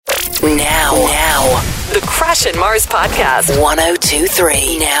Now. The Crash and Mars Podcast.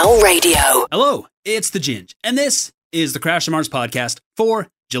 102.3 Now Radio. Hello, it's the Ginge, and this is the Crash and Mars Podcast for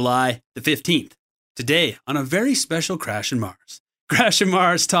July the 15th. Today, on a very special Crash and Mars. Crash and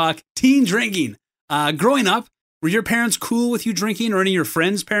Mars talk teen drinking. Growing up, were your parents cool with you drinking, or any of your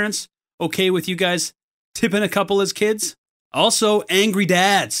friends' parents okay with you guys tipping a couple as kids? Also, angry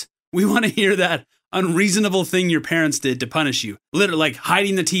dads. We want to hear that unreasonable thing your parents did to punish you. Literally, like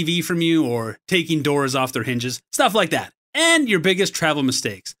hiding the TV from you or taking doors off their hinges. Stuff like that. And your biggest travel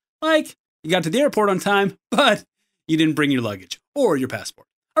mistakes. Like, you got to the airport on time, but you didn't bring your luggage or your passport.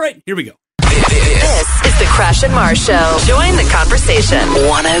 All right, here we go. This is the Crash and Mars Show. Join the conversation.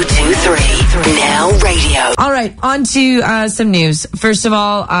 102.3 Now Radio. All right, on to some news. First of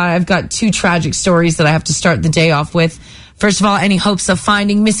all, I've got two tragic stories that I have to start the day off with. First of all, any hopes of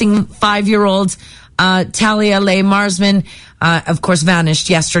finding missing 5-year-old Talia Leigh Marsman, of course,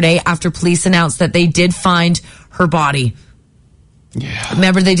 vanished yesterday after police announced that they did find her body. Yeah.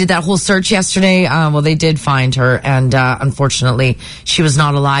 Remember, they did that whole search yesterday? Well, they did find her, and unfortunately, she was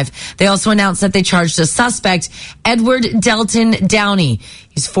not alive. They also announced that they charged a suspect, Edward Delton Downey.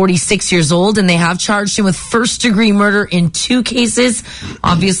 He's 46 years old, and they have charged him with first-degree murder in 2 cases,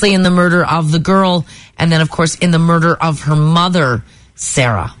 obviously in the murder of the girl, and then, of course, in the murder of her mother,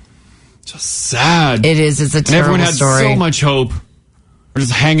 Sarah. Just sad. It is. It's a terrible and everyone had story. So much hope. We're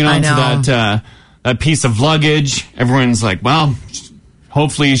just hanging on to that piece of luggage. Everyone's like, well,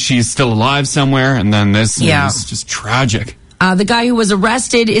 hopefully she's still alive somewhere. And then this is just tragic. The guy who was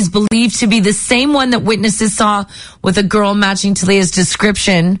arrested is believed to be the same one that witnesses saw with a girl matching Talia's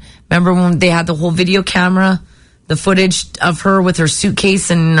description. Remember when they had the whole video camera? The footage of her with her suitcase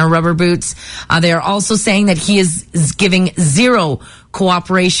and her rubber boots. They are also saying that he is giving zero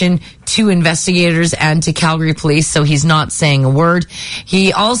cooperation to investigators and to Calgary police, so he's not saying a word.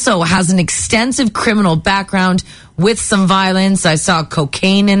 He also has an extensive criminal background with some violence. I saw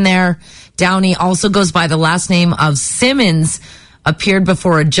cocaine in there. Downey also goes by the last name of Simmons, appeared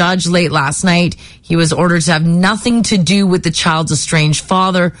before a judge late last night. He was ordered to have nothing to do with the child's estranged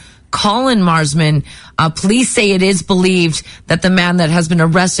father, Colin Marsman. Police say it is believed that the man that has been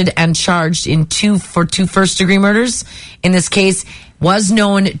arrested and charged for 2 first-degree murders in this case was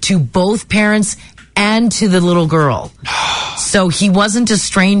known to both parents and to the little girl. So he wasn't a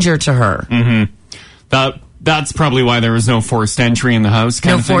stranger to her. Mm-hmm. That's probably why there was no forced entry in the house.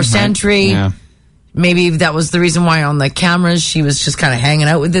 No forced entry. Yeah. Maybe that was the reason why on the cameras she was just kind of hanging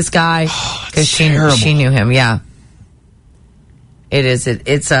out with this guy because she knew him. Yeah. It is.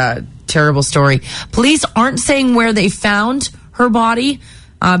 It's a terrible story. Police aren't saying where they found her body,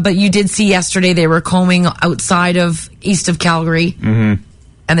 but you did see yesterday they were combing outside of east of Calgary, and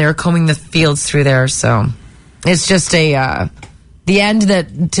they were combing the fields through there. So it's just the end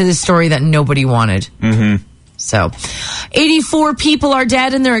to the story that nobody wanted. Mm-hmm. So 84 people are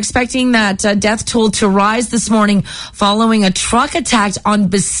dead, and they're expecting that death toll to rise this morning following a truck attack on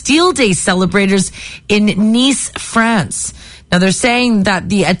Bastille Day celebrators in Nice, France. Now, they're saying that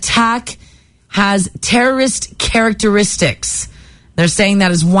the attack has terrorist characteristics. They're saying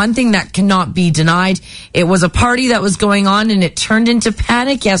that is one thing that cannot be denied. It was a party that was going on, and it turned into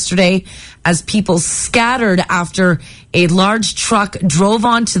panic yesterday as people scattered after a large truck drove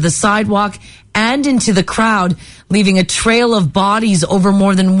onto the sidewalk and into the crowd, leaving a trail of bodies over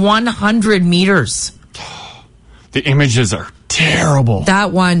more than 100 meters. The images are terrible.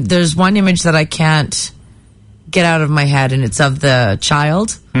 There's one image that I can't get out of my head, and it's of the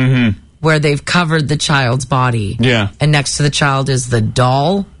child, where they've covered the child's body. Yeah. And next to the child is the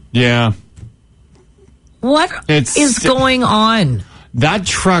doll. Yeah. What is going on? That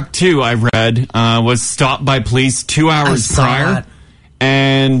truck, too, I read, was stopped by police 2 hours prior. That.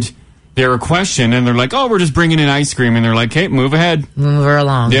 And they were questioned, and they're like, oh, we're just bringing in ice cream. And they're like, hey, move ahead. Move her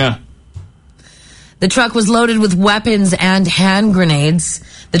along. Yeah. The truck was loaded with weapons and hand grenades.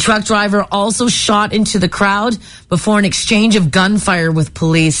 The truck driver also shot into the crowd before an exchange of gunfire with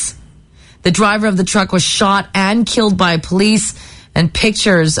police. The driver of the truck was shot and killed by police, and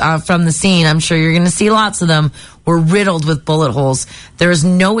pictures from the scene, I'm sure you're going to see lots of them, were riddled with bullet holes. There is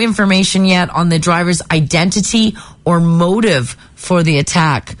no information yet on the driver's identity or motive for the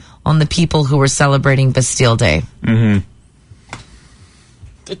attack on the people who were celebrating Bastille Day. Mm-hmm.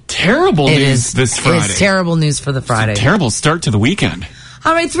 Terrible news this Friday. It's terrible news for the Friday. It's a terrible start to the weekend.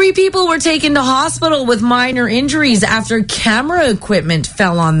 All right, 3 people were taken to hospital with minor injuries after camera equipment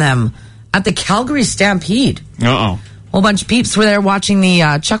fell on them at the Calgary Stampede. Uh-oh. A whole bunch of peeps were there watching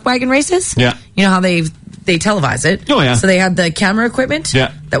the chuck wagon races. Yeah. You know how they they televise it. Oh, yeah. So they had the camera equipment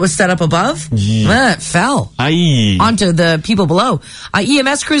that was set up above. Yeah. It fell Aye. onto the people below.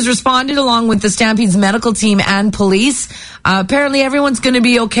 EMS crews responded along with the Stampede's medical team and police. Apparently everyone's going to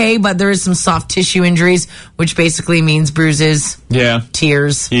be okay, but there is some soft tissue injuries, which basically means bruises,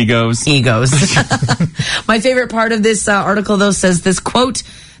 tears, egos. My favorite part of this article, though, says this quote: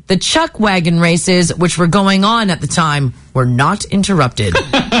 "The chuck wagon races, which were going on at the time, were not interrupted."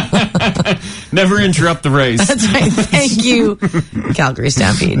 Never interrupt the race. That's right. Thank you, Calgary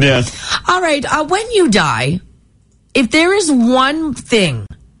Stampede. Yeah. All right. When you die, if there is one thing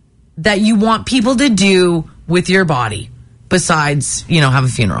that you want people to do with your body besides, have a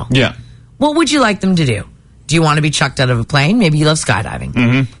funeral, what would you like them to do? Do you want to be chucked out of a plane? Maybe you love skydiving.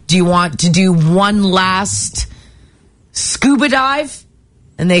 Mm-hmm. Do you want to do one last scuba dive?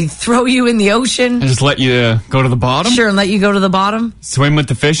 And they throw you in the ocean. And just let you go to the bottom? Sure, and let you go to the bottom. Swim with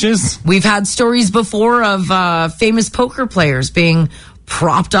the fishes? We've had stories before of famous poker players being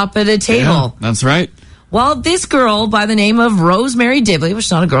propped up at a table. Yeah, that's right. Well, this girl by the name of Rosemary Dibley, which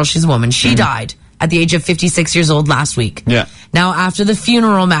is not a girl, she's a woman, she died at the age of 56 years old last week. Yeah. Now, after the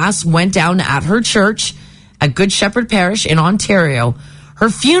funeral mass went down at her church at Good Shepherd Parish in Ontario, her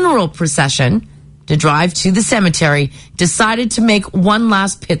funeral procession to drive to the cemetery decided to make one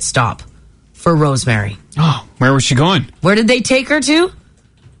last pit stop for Rosemary. Oh, where was she going? Where did they take her to?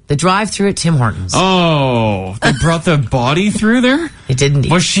 The drive-thru at Tim Hortons. Oh, they brought the body through there? They did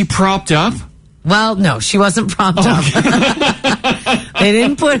indeed. Was she propped up? Well, no, she wasn't propped up. They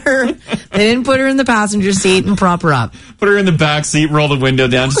didn't put her in the passenger seat and prop her up. Put her in the back seat, roll the window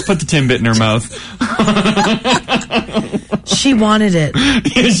down, just put the Timbit in her mouth. She wanted it.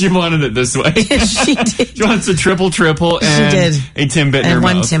 Yeah, she wanted it this way. She did. She wants a triple and a Timbit in her mouth. And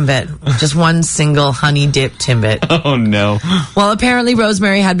one Timbit. Just one single honey dip Timbit. Oh, no. Well, apparently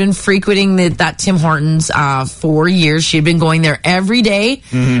Rosemary had been frequenting that Tim Hortons for years. She had been going there every day.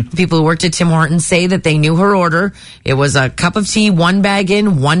 Mm-hmm. People who worked at Tim Hortons say that they knew her order. It was a cup of tea, one bag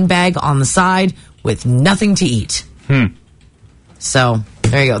in, one bag on the side, with nothing to eat. So,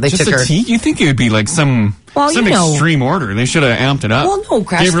 there you go. They just took her. Tea? You think it would be like some extreme order. They should have amped it up. Well, no,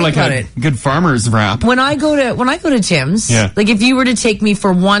 Crash, gave her like a good farmer's wrap. When I go to Tim's, like if you were to take me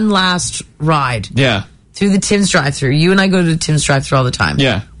for one last ride, through the Tim's drive-thru, you and I go to the Tim's drive-thru all the time.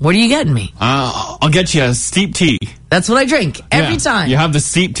 Yeah. What are you getting me? I'll get you a steep tea. That's what I drink every time. You have the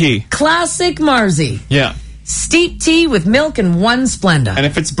steep tea. Classic Marzi. Yeah. Steep tea with milk and one Splenda. And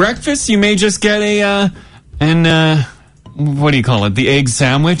if it's breakfast, you may just get what do you call it? The egg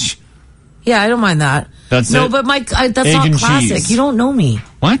sandwich? Yeah, I don't mind that. That's no, it? but that's egg not classic. Cheese. You don't know me.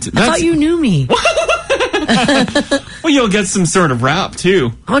 What? I thought you knew me. Well, you'll get some sort of wrap,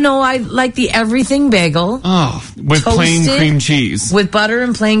 too. Oh, no, I like the everything bagel. Oh, with plain cream cheese. With butter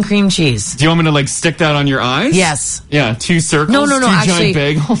and plain cream cheese. Do you want me to, stick that on your eyes? Yes. Yeah, 2 circles, No, two actually,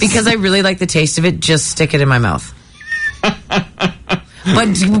 giant bagels? Because I really like the taste of it, just stick it in my mouth. But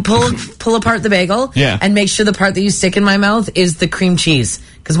pull apart the bagel and make sure the part that you stick in my mouth is the cream cheese.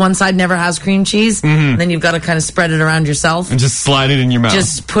 Because one side never has cream cheese. And then you've got to kind of spread it around yourself. And just slide it in your mouth.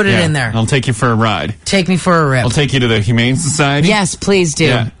 Just put it in there. I'll take you for a ride. Take me for a rip. I'll take you to the Humane Society. Yes, please do.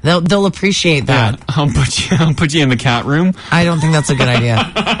 Yeah. They'll appreciate that. Yeah. I'll put you in the cat room. I don't think that's a good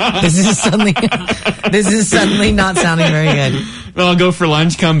idea. This is suddenly not sounding very good. Well, I'll go for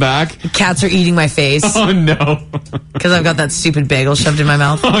lunch, come back. The cats are eating my face. Oh, no. Because I've got that stupid bagel shoved in my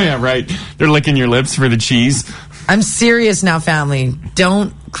mouth. Oh, yeah, right. They're licking your lips for the cheese. I'm serious now, family.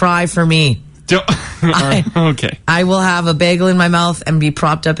 Don't cry for me. Okay. I will have a bagel in my mouth and be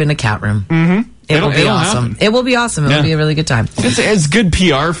propped up in a cat room. Mm-hmm. It will be awesome. Happen. It will be awesome. It'll be a really good time. It's good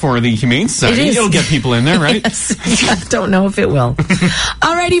PR for the Humane Society. It'll get people in there, right? Yes. I don't know if it will.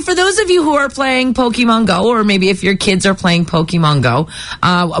 Alrighty, for those of you who are playing Pokemon Go, or maybe if your kids are playing Pokemon Go,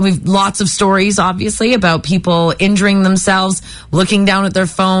 we've lots of stories, obviously, about people injuring themselves, looking down at their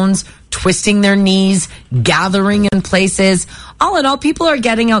phones, twisting their knees, gathering in places. All in all, people are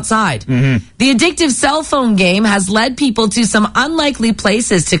getting outside. Mm-hmm. The addictive cell phone game has led people to some unlikely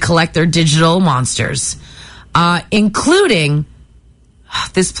places to collect their digital monsters, including,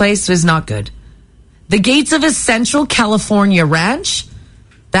 this place was not good, the gates of a Central California ranch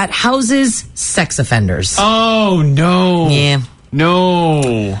that houses sex offenders. Oh, no. Yeah.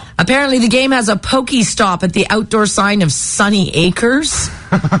 No. Apparently, the game has a Pokestop at the outdoor sign of Sunny Acres.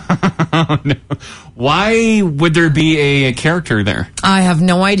 Oh, no. Why would there be a character there? I have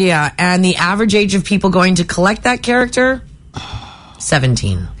no idea. And the average age of people going to collect that character?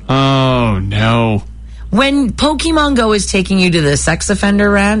 17. Oh, no. When Pokemon Go is taking you to the sex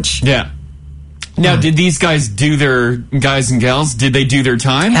offender ranch... Yeah. Now, did these guys and gals, did they do their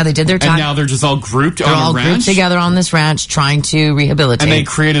time? Yeah, they did their time. And now they're just all grouped they're on a all ranch? grouped together on this ranch trying to rehabilitate. And they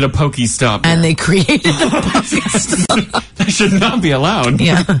created a Pokestop there. And they created a Pokestop. That should not be allowed.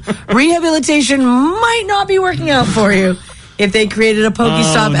 Yeah. Rehabilitation might not be working out for you if they created a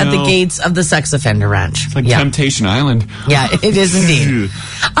Pokestop at the gates of the sex offender ranch. It's like Temptation Island. Yeah, it is indeed.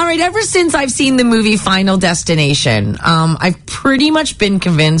 All right, ever since I've seen the movie Final Destination, I've pretty much been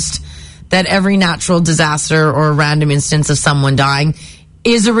convinced that every natural disaster or random instance of someone dying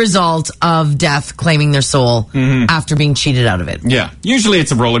is a result of death claiming their soul after being cheated out of it. Yeah, usually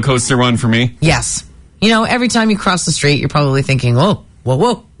it's a roller coaster one for me. Yes. You know, every time you cross the street, you're probably thinking, whoa.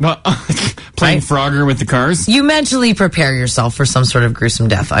 Playing Frogger with the cars? You mentally prepare yourself for some sort of gruesome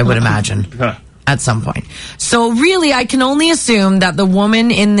death, I would imagine, at some point. So really, I can only assume that the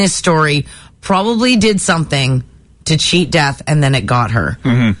woman in this story probably did something to cheat death, and then it got her.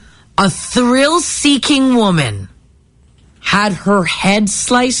 A thrill-seeking woman had her head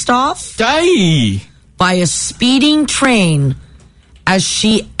sliced off by a speeding train as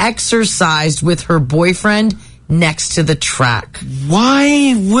she exercised with her boyfriend next to the track.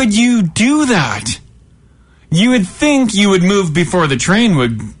 Why would you do that? You would think you would move before the train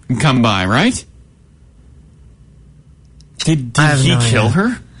would come by, right? Did he kill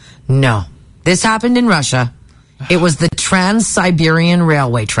her? No. This happened in Russia. It was the Trans-Siberian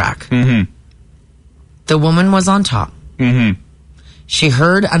Railway track. The woman was on top. She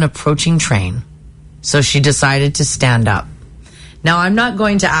heard an approaching train, so she decided to stand up. Now, I'm not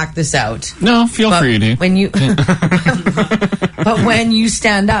going to act this out. No, feel free to. But when you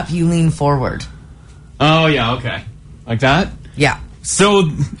stand up, you lean forward. Oh, yeah, okay. Like that? Yeah. So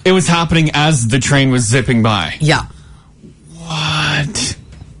it was happening as the train was zipping by? Yeah. What?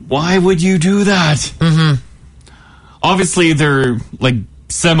 Why would you do that? Obviously, they're like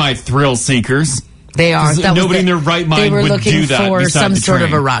semi-thrill seekers. They are. Nobody in their right mind would do that. They were looking for some sort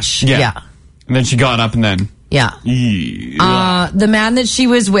of a rush. Yeah. And then she got up and then... Yeah. The man that she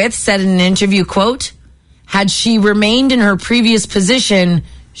was with said in an interview, quote, had she remained in her previous position,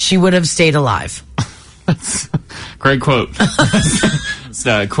 she would have stayed alive. That's a great quote. It's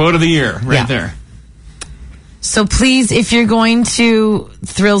the quote of the year right there. So please, if you're going to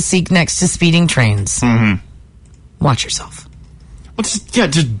thrill seek next to speeding trains, watch yourself. Well,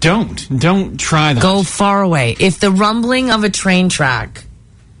 just don't. Don't try that. Go far away. If the rumbling of a train track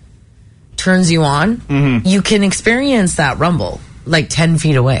turns you on, you can experience that rumble like 10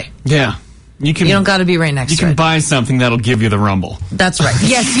 feet away. Yeah. You don't got to be right next to it. You can buy something that'll give you the rumble. That's right.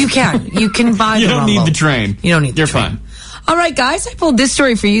 Yes, you can. You can buy the rumble. You don't need the train. You don't need the train. You're fine. All right, guys, I pulled this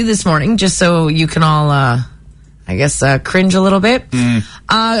story for you this morning just so you can all, cringe a little bit.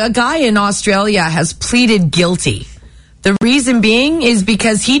 A guy in Australia has pleaded guilty. The reason being is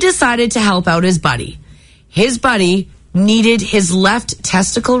because he decided to help out his buddy. His buddy needed his left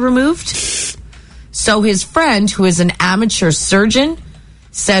testicle removed. So his friend, who is an amateur surgeon,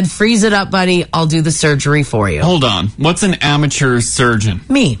 said, freeze it up, buddy. I'll do the surgery for you. Hold on. What's an amateur surgeon?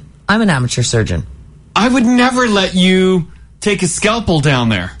 Me. I'm an amateur surgeon. I would never let you take a scalpel down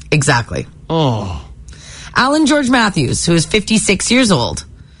there. Exactly. Oh. Alan George Matthews, who is 56 years old,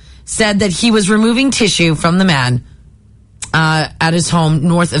 said that he was removing tissue from the man at his home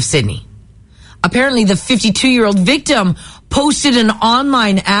north of Sydney. Apparently, the 52-year-old victim posted an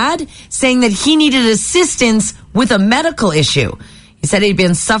online ad saying that he needed assistance with a medical issue. He said he'd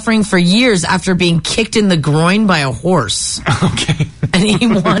been suffering for years after being kicked in the groin by a horse. Okay. And he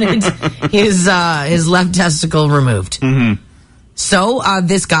wanted his left testicle removed. So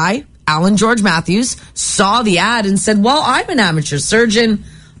this guy, Alan George Matthews, saw the ad and said, well, I'm an amateur surgeon.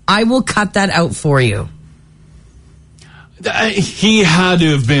 I will cut that out for you. He had to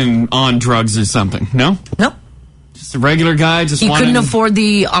have been on drugs or something, no? Nope. Just a regular guy? He couldn't afford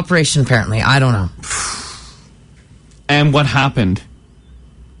the operation, apparently. I don't know. And what happened?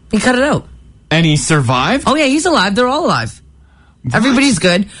 He cut it out. And he survived? Oh, yeah, he's alive. They're all alive. What? Everybody's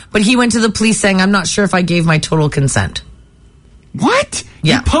good. But he went to the police saying, I'm not sure if I gave my total consent. What?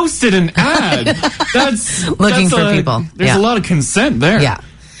 Yeah. You posted an ad. That's looking for people. There's a lot of consent there. Yeah.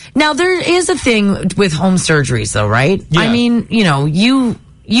 Now, there is a thing with home surgeries, though, right? Yeah. I mean, you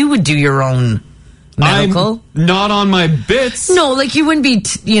would do your own medical. I'm not on my bits. No, like you wouldn't be,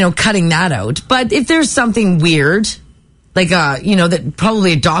 cutting that out. But if there's something weird, like, that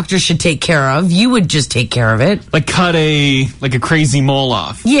probably a doctor should take care of, you would just take care of it. Like cut a crazy mole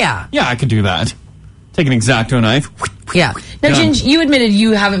off. Yeah. Yeah, I could do that. Take an X-Acto knife. Yeah. Now, Ginge, you admitted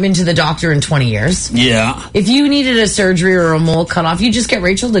you haven't been to the doctor in 20 years. Yeah. If you needed a surgery or a mole cut off, you just get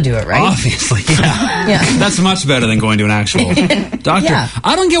Rachel to do it, right? Obviously, yeah. Yeah. That's much better than going to an actual doctor. Yeah.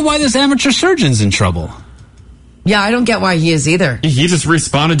 I don't get why this amateur surgeon's in trouble. Yeah, I don't get why he is either. He just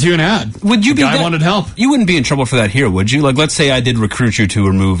responded to an ad. Would you the guy wanted help. You wouldn't be in trouble for that here, would you? Like, let's say I did recruit you to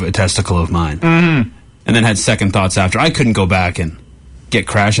remove a testicle of mine. Mm-hmm. And then had second thoughts after. I couldn't go back and get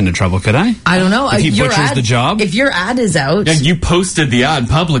Crash into trouble, could I? I don't know. If he butchers the job? If your ad is out. Yeah, you posted the ad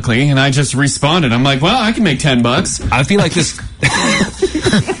publicly, and I just responded. I'm like, well, I can make $10. I feel like this...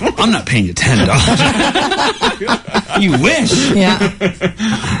 I'm not paying you $10. You wish. Yeah.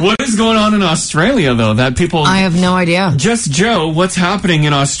 What is going on in Australia, though? That people... I have no idea. Just Joe, what's happening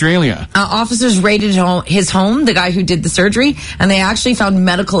in Australia? Officers raided his home, the guy who did the surgery, and they actually found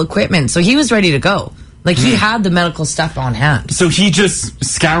medical equipment. So he was ready to go. Like, he had the medical stuff on hand. So he just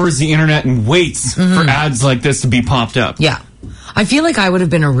scours the internet and waits for ads like this to be popped up. Yeah. I feel like I would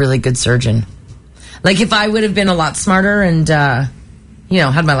have been a really good surgeon. Like, if I would have been a lot smarter and,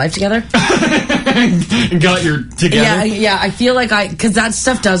 had my life together. Got your together? Yeah, I feel like because that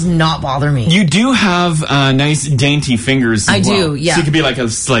stuff does not bother me. You do have nice, dainty fingers as well. Do, yeah. So you could be like a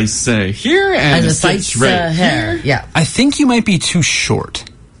slice here and a slice right hair. here. Yeah. I think you might be too short.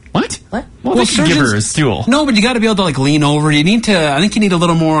 What? What? Well, they should give her a stool. No, but you got to be able to lean over. I think you need a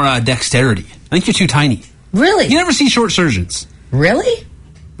little more dexterity. I think you're too tiny. Really? You never see short surgeons. Really?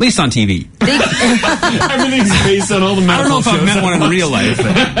 At least on TV. Everything's based on all the medical I don't know if I've met one in real life.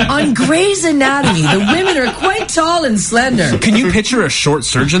 But. On Grey's Anatomy, the women are quite tall and slender. Can you picture a short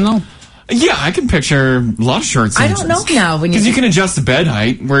surgeon, though? Yeah, I can picture a lot of short surgeons. I don't know now. Because you can adjust the bed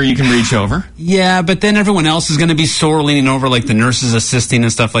height where you can reach over. Yeah, but then everyone else is going to be sore leaning over, like the nurses assisting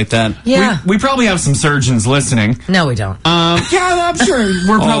and stuff like that. Yeah. We probably have some surgeons listening. No, we don't. Yeah, I'm sure.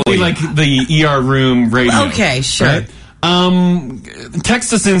 We're probably like the ER room radio. Okay, sure. Right?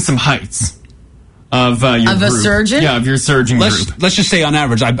 Text us in some heights of your group. A surgeon? Yeah, of your surgeon group. Let's just say on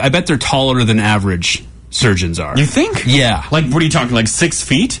average, I bet they're taller than average surgeons are. You think? Yeah. Like, what are you talking, like 6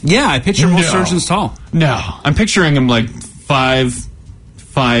 feet? Yeah, I picture most surgeons tall. No, I'm picturing them like 5'5".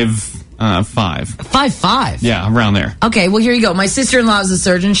 5'5". Yeah, around there. Okay, well, here you go. My sister-in-law is a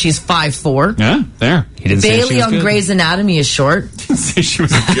surgeon. She's 5'4". Yeah, there. He didn't say she Bailey was on good. Grey's Anatomy is short. Didn't say she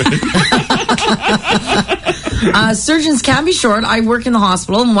was good. Surgeons can be short. I work in the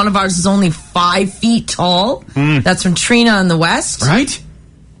hospital, and one of ours is only 5 feet tall. That's from Trina in the West. Right?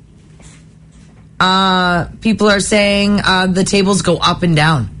 People are saying the tables go up and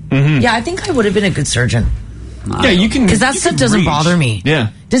down. Mm-hmm. Yeah, I think I would have been a good surgeon. Yeah, you can. Because that stuff doesn't bother me.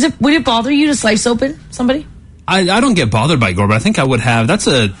 Yeah. Would it bother you to slice open somebody? I don't get bothered by gore, but I think I would have. That's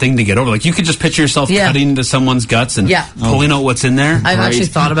a thing to get over. Like, you could just picture yourself cutting into someone's guts and pulling out what's in there. I've actually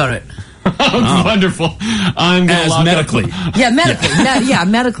thought about it. Oh, wonderful. I'm going to lock medically. up. Yeah, medically.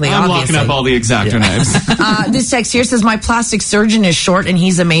 Medically, I'm obviously. locking up all the X-Acto knives. This text here says, my plastic surgeon is short and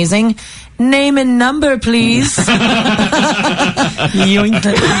he's amazing. Name and number, please. Much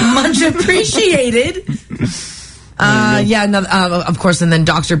appreciated. Of course, and then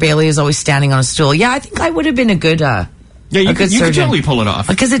Dr. Bailey is always standing on a stool. Yeah, I think I would have been a good you could totally pull it off.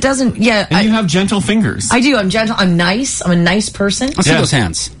 Because it doesn't, And you have gentle fingers. I do, I'm gentle, I'm nice, I'm a nice person. Let's see those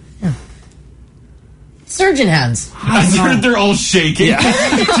hands. Yeah. Surgeon hands. I heard they're all shaking. Yeah.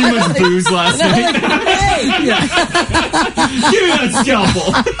 Too much booze last night. Give me that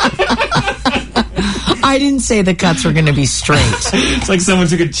scalpel. I didn't say the cuts were going to be straight. It's like someone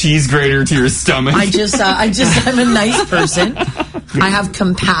took a cheese grater to your stomach. I'm a nice person. I have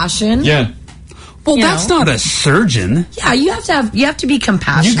compassion. Yeah. Well, that's not a surgeon. Yeah, you have to be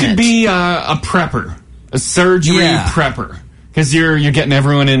compassionate. You could be a prepper, a surgery prepper. Because you're getting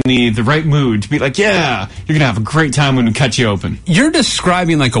everyone in the right mood to be like, yeah, you're going to have a great time when we cut you open. You're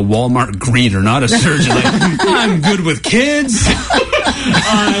describing like a Walmart greeter, not a surgeon. Like, I'm good with kids.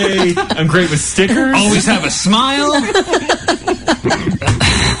 I'm great with stickers. Always have a smile.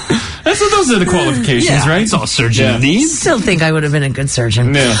 So those are the qualifications, right? That's all surgeon needs. Still think I would have been a good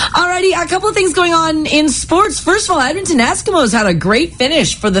surgeon. Yeah. Alrighty, a couple of things going on in sports. First of all, Edmonton Eskimos had a great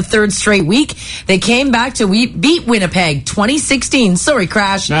finish for the third straight week. They came back to beat Winnipeg 2016. Sorry,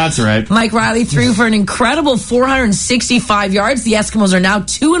 Crash. That's right. Mike Riley threw for an incredible 465 yards. The Eskimos are now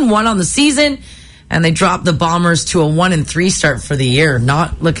 2-1 on the season. And they dropped the Bombers to a 1-3 start for the year.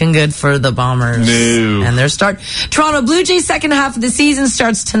 Not looking good for the Bombers. No. And their start. Toronto Blue Jays' second half of the season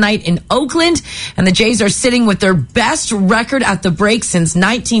starts tonight in Oakland. And the Jays are sitting with their best record at the break since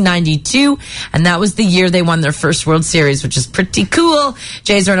 1992. And that was the year they won their first World Series, which is pretty cool.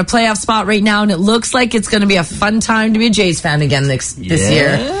 Jays are in a playoff spot right now, and it looks like it's going to be a fun time to be a Jays fan again this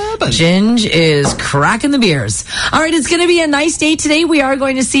year. sipping. Ginge is cracking the beers. All right, it's going to be a nice day today. We are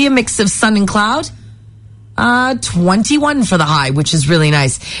going to see a mix of sun and cloud. 21 for the high, which is really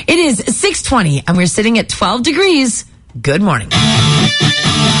nice. It is 6:20, and we're sitting at 12 degrees. Good morning.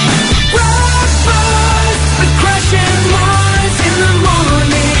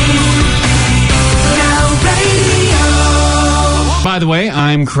 By the way,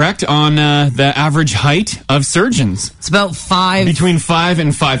 I'm correct on the average height of surgeons. It's about 5. Between 5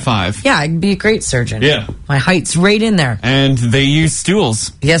 and 5'5". Yeah, I'd be a great surgeon. Yeah. My height's right in there. And they use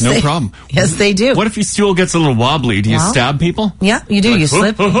stools. Yes, no problem. Yes, they do. What if your stool gets a little wobbly? Do you stab people? Yeah, you do. Like, you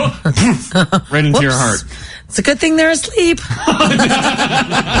slip. Right into your heart. It's a good thing they're asleep.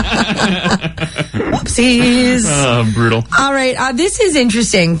 Whoopsies. Brutal. All right. This is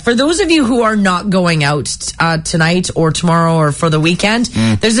interesting. For those of you who are not going out tonight or tomorrow or for the weekend,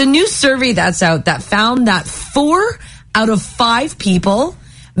 there's a new survey that's out that found that 4 out of 5 people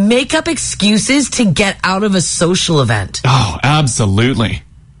make up excuses to get out of a social event. Oh, absolutely.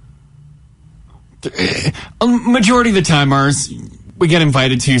 A majority of the time, we get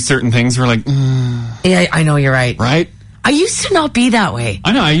invited to certain things. We're like, Yeah, I know, you're right. Right? I used to not be that way.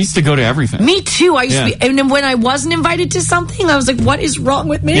 I know. I used to go to everything. Me too. I used to be, and then when I wasn't invited to something, I was like, what is wrong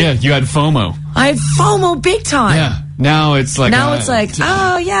with me? Yeah, you had FOMO. I had FOMO big time. Yeah. Now it's like...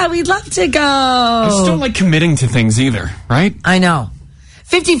 oh, yeah, we'd love to go. I just don't like committing to things either, right? I know.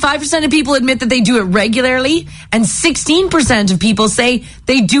 55% of people admit that they do it regularly, and 16% of people say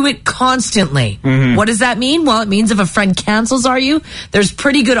they do it constantly. Mm-hmm. What does that mean? Well, it means if a friend cancels on you, there's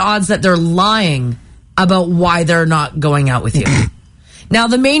pretty good odds that they're lying about why they're not going out with you. Now,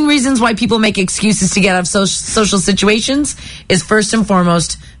 the main reasons why people make excuses to get out of social situations is first and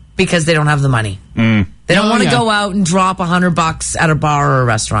foremost because they don't have the money. They don't want to go out and drop $100 at a bar or a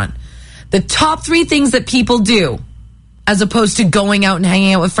restaurant. The top 3 things that people do as opposed to going out and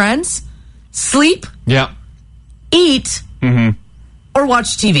hanging out with friends: sleep, eat, or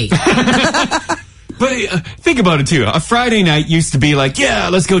watch TV. But think about it, too. A Friday night used to be like, yeah,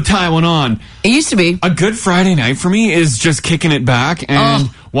 let's go tie one on. It used to be. A good Friday night for me is just kicking it back and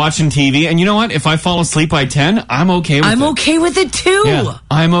watching TV. And you know what? If I fall asleep by 10, I'm okay with it. I'm okay with it, too. Yeah,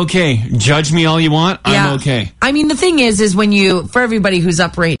 I'm okay. Judge me all you want. I'm okay. I mean, the thing is when you, for everybody who's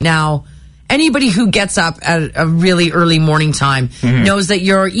up right now, anybody who gets up at a really early morning time knows that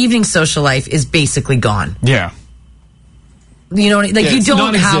your evening social life is basically gone. Yeah. You know, like you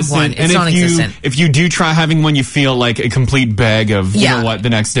don't have one. It's non-existent. If you do try having one, you feel like a complete bag of, you know what, the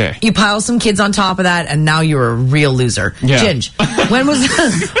next day. You pile some kids on top of that, and now you're a real loser. Yeah. Ginge, when was...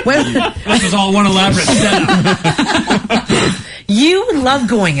 This was all one elaborate setup. You love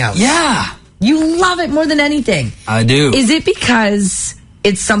going out. Yeah. You love it more than anything. I do. Is it because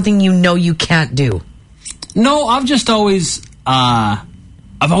it's something you know you can't do? No, I've just always... I've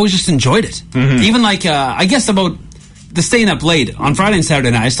always just enjoyed it. Even like, I guess about... the staying up late. On Friday and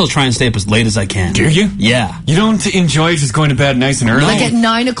Saturday night, I still try and stay up as late as I can. Do you? Yeah. You don't enjoy just going to bed nice and early? Like at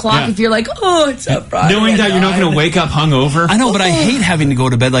 9 o'clock, if you're like, oh, it's a Friday. Knowing that you're not going to wake up hungover? I know, but I hate having to go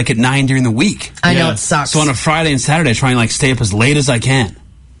to bed like at 9 during the week. I know, it sucks. So on a Friday and Saturday, I try and like stay up as late as I can.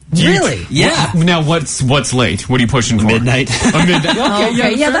 Really? Yeah. Now, what's late? What are you pushing for? Midnight. Midnight.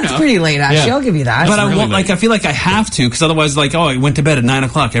 Okay, yeah, that's pretty late, actually. Yeah. I'll give you that. But That's I won't, like, I feel like I have to, because otherwise, like, I went to bed at 9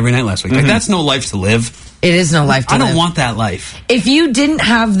 o'clock every night last week. Like, that's no life to live. It is no life to live. I don't want that life. If you didn't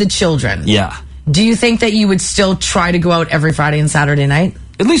have the children, do you think that you would still try to go out every Friday and Saturday night?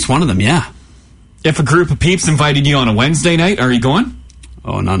 At least one of them, yeah. If a group of peeps invited you on a Wednesday night, are you going?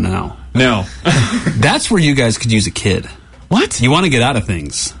 Oh, not now. No. That's where you guys could use a kid. What? You want to get out of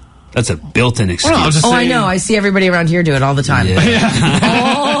things. That's a built-in excuse. Well, I know. I see everybody around here do it all the time.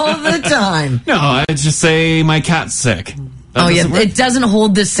 All the time. No, I just say my cat's sick. It doesn't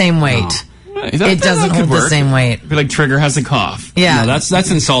hold the same weight. No. It doesn't hold the same weight. Be like Trigger has a cough. Yeah. No,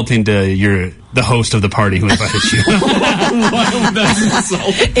 that's insulting to the host of the party who invited you. That's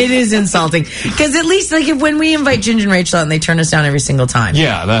insulting. It is insulting. Because at least like when we invite Ginger and Rachel out and they turn us down every single time.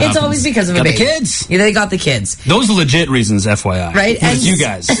 Yeah, that It's happens. always because of Got a baby. the kids. Yeah, they got the kids. Those are legit reasons, FYI. Right? And you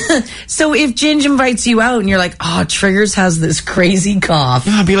guys. So if Ginge invites you out and you're like, oh, Triggers has this crazy cough.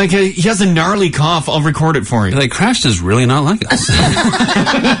 Yeah, be like, he has a gnarly cough. I'll record it for you. Like, Crash does really not like us.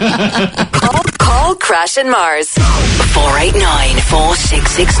 Call Crash and Mars.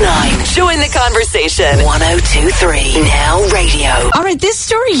 489-4669. Join the conversation. 1023 Now Radio. All right, this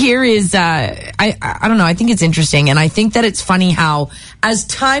story here is, I don't know, I think it's interesting, and I think that it's funny how, as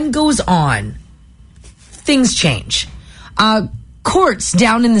time goes on, things change. Courts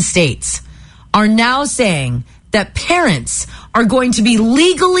down in the States are now saying that parents are going to be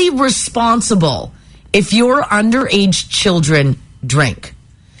legally responsible if your underage children drink.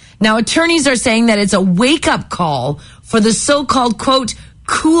 Now, attorneys are saying that it's a wake-up call for the so-called, quote,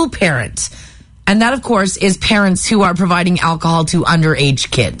 cool parent. And that, of course, is parents who are providing alcohol to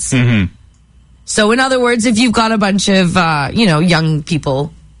underage kids. Mm-hmm. So, in other words, if you've got a bunch of, young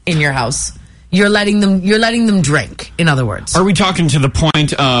people in your house, you're letting them drink, in other words. Are we talking to the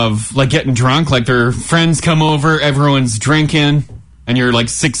point of, like, getting drunk? Like, their friends come over, everyone's drinking, and you're, like,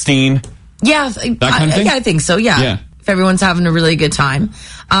 16? Yeah. That kind of thing? I think so, yeah. If everyone's having a really good time.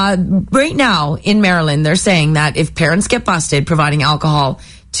 Right now, in Maryland, they're saying that if parents get busted providing alcohol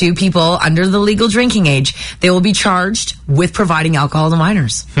to people under the legal drinking age, they will be charged with providing alcohol to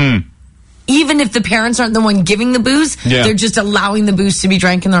minors. Even if the parents aren't the one giving the booze, they're just allowing the booze to be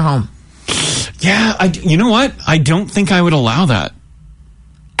drank in their home. Yeah, you know what? I don't think I would allow that.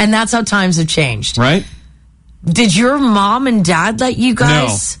 And that's how times have changed. Right? Did your mom and dad let you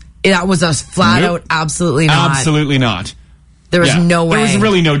guys? No. That was a flat out absolutely not. Absolutely not. There was no way. There was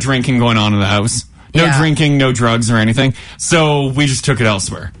really no drinking going on in the house. No drinking, no drugs or anything. So we just took it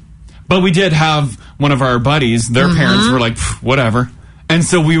elsewhere. But we did have one of our buddies, their parents were like, whatever. And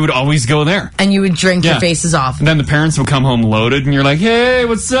so we would always go there. And you would drink your faces off. And then the parents would come home loaded, and you're like, hey,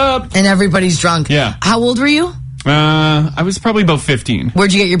 what's up? And everybody's drunk. Yeah. How old were you? I was probably about 15.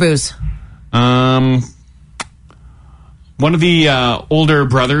 Where'd you get your booze? One of the older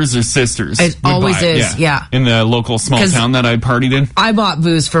brothers or sisters. It always is, yeah. In the local small town that I partied in. I bought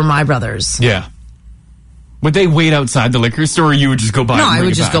booze for my brothers. Yeah. Would they wait outside the liquor store, or you would just go buy it? No, I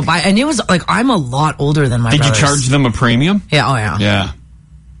would just go buy it. And it was like, I'm a lot older than my brothers. Did you charge them a premium? Yeah, oh yeah. Yeah.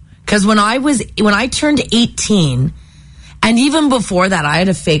 Because when I turned 18, and even before that, I had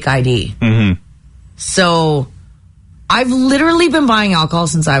a fake ID. Mm-hmm. So I've literally been buying alcohol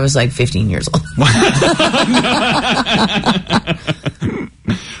since I was like 15 years old.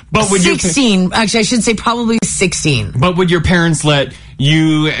 But would 16. Actually, I should say probably 16. But would your parents let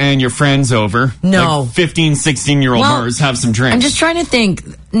you and your friends over? No. Like 15, 16-year-old bars have some drinks. I'm just trying to think.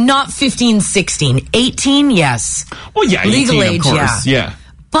 Not 15, 16. 18, yes. Well, yeah, 18, legal age, of course. Yeah.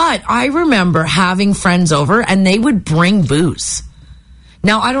 But I remember having friends over, and they would bring booze.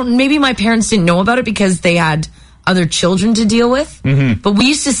 Now, maybe my parents didn't know about it because they had other children to deal with. Mm-hmm. But we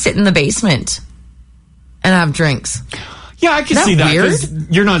used to sit in the basement and have drinks. Yeah, I can see that. Because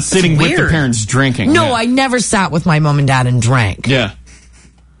you're not sitting with the parents drinking. No, I never sat with my mom and dad and drank. Yeah.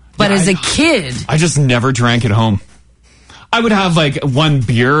 But as a kid, I just never drank at home. I would have like one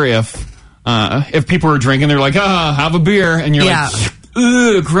beer if people were drinking. They're like, have a beer. And you're like,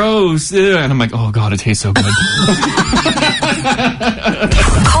 ugh, gross. Ugh. And I'm like, oh, God, it tastes so good.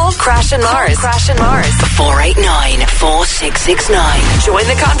 Call Crash and Mars. 489-4669. Join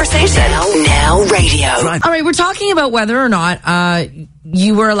the conversation. Now radio. All right, we're talking about whether or not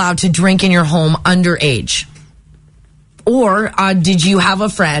you were allowed to drink in your home underage. Or did you have a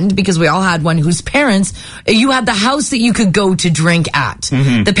friend, because we all had one, whose parents, you had the house that you could go to drink at.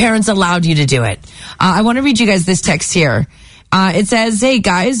 Mm-hmm. The parents allowed you to do it. I want to read you guys this text here. It says, hey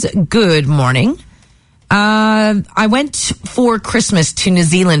guys, good morning. I went for Christmas to New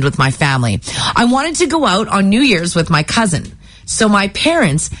Zealand with my family. I wanted to go out on New Year's with my cousin. So my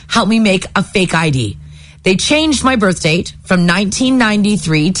parents helped me make a fake ID. They changed my birth date from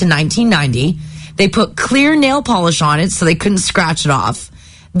 1993 to 1990. They put clear nail polish on it so they couldn't scratch it off.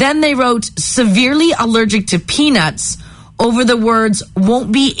 Then they wrote severely allergic to peanuts over the words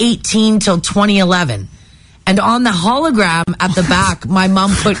won't be 18 till 2011. And on the hologram at the back, my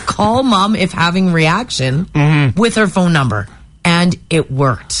mom put call mom if having reaction with her phone number. And it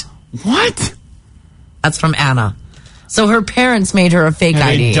worked. What? That's from Anna. So her parents made her a fake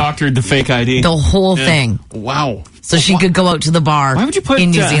ID. They doctored the fake ID. The whole thing. Wow. So she could go out to the bar. Why would you put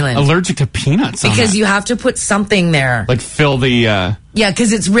in New Zealand? Allergic to peanuts on Because that? you have to put something there. Like fill the... Yeah,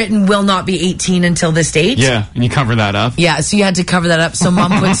 because it's written will not be 18 until this date. Yeah, and you cover that up. Yeah, so you had to cover that up. So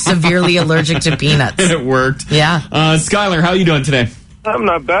mom put severely allergic to peanuts. And it worked. Yeah. Skylar, how are you doing today? I'm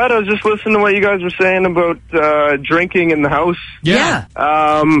not bad. I was just listening to what you guys were saying about drinking in the house. Yeah.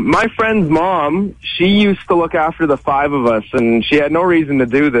 My friend's mom, she used to look after the five of us, and she had no reason to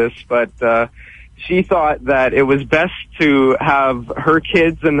do this, but she thought that it was best to have her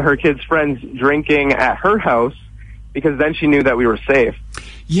kids and her kids' friends drinking at her house because then she knew that we were safe.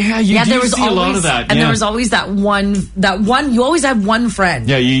 Yeah, you do see a lot of that. And there was always that one, you always had one friend.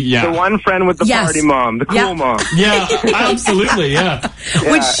 Yeah. The one friend with the party mom, the cool mom. Yeah, absolutely, yeah.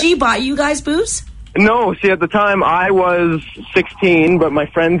 Would she buy you guys booze? No, see, at the time I was 16, but my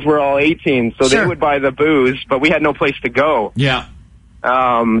friends were all 18, so they would buy the booze, but we had no place to go. Yeah.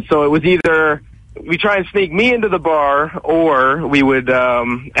 So it was either we try and sneak me into the bar, or we would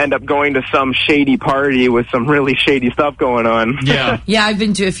end up going to some shady party with some really shady stuff going on. Yeah. Yeah, I've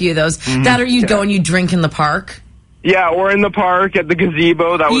been to a few of those. That or you go and you drink in the park. Yeah, or in the park at the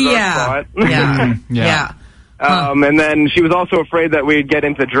gazebo. That was our spot. Yeah. Yeah. And then she was also afraid that we'd get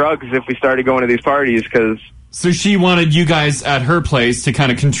into drugs if we started going to these parties, because... So she wanted you guys at her place to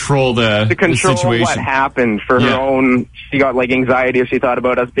kind of control the situation. What happened for her own. She got like anxiety if she thought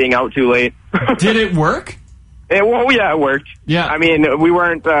about us being out too late. Did it work? It worked. Yeah. I mean, we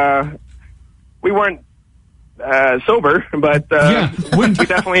weren't sober, but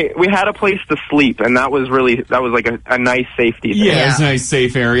we had a place to sleep, and that was like a nice safety thing. Yeah, it was a nice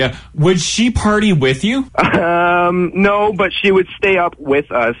safe area. Would she party with you? No, but she would stay up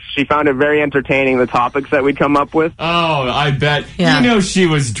with us. She found it very entertaining, the topics that we'd come up with. Oh, I bet. Yeah. You know she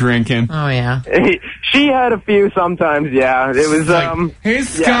was drinking. Oh, yeah. She had a few sometimes, yeah. It was, like, hey,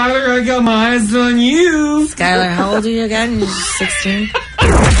 Skylar, I got my eyes on you. Skylar, how old are you again? You're 16?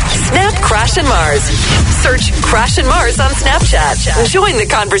 Snap Crash and Mars. Search Crash and Mars on Snapchat. Join the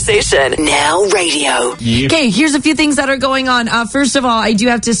conversation. Now radio. Okay, here's a few things that are going on. First of all, I do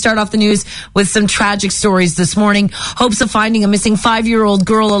have to start off the news with some tragic stories this morning. Hopes of finding a missing 5-year-old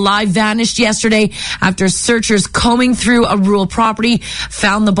girl alive vanished yesterday after searchers combing through a rural property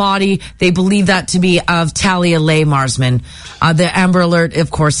found the body. They believe that to be of Talia Leigh Marsman. The Amber Alert,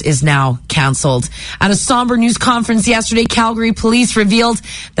 of course, is now canceled. At a somber news conference yesterday, Calgary police revealed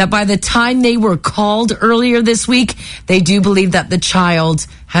that by the time they were called earlier this week, they do believe that the child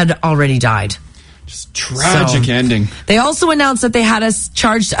had already died. Just tragic ending. They also announced that they had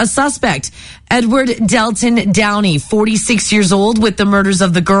charged a suspect, Edward Delton Downey, 46 years old, with the murders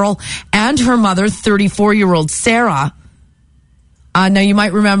of the girl and her mother, 34-year-old Sarah. Now, you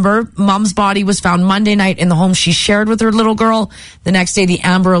might remember, Mom's body was found Monday night in the home she shared with her little girl. The next day, the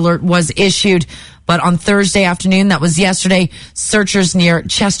Amber Alert was issued. But on Thursday afternoon, that was yesterday, searchers near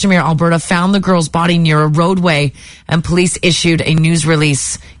Chestermere, Alberta, found the girl's body near a roadway, and police issued a news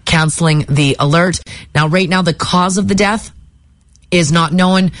release canceling the alert. Now, right now, the cause of the death is not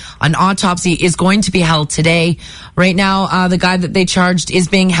known. An autopsy is going to be held today. Right now, the guy that they charged is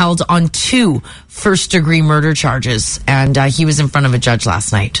being held on 2 first-degree murder charges, and he was in front of a judge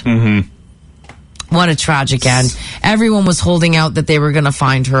last night. Mm-hmm. What a tragic end. Everyone was holding out that they were going to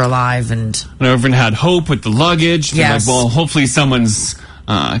find her alive. And everyone had hope with the luggage. They're like, well, hopefully someone's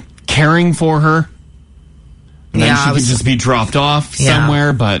caring for her. And then she could just be dropped off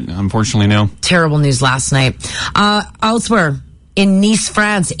somewhere, but unfortunately, no. Terrible news last night. Elsewhere, in Nice,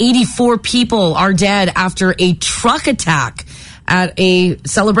 France, 84 people are dead after a truck attack at a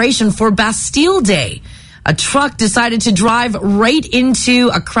celebration for Bastille Day. A truck decided to drive right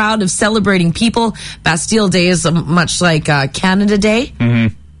into a crowd of celebrating people. Bastille Day is much like Canada Day.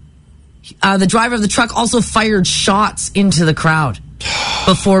 Mm-hmm. The driver of the truck also fired shots into the crowd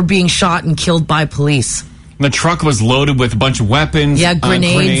before being shot and killed by police. The truck was loaded with a bunch of weapons. Yeah,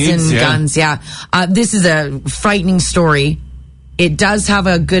 grenades and guns, this is a frightening story. It does have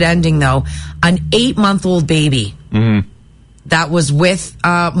a good ending, though. An 8-month-old baby that was with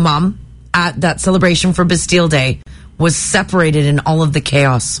Mom at that celebration for Bastille Day was separated in all of the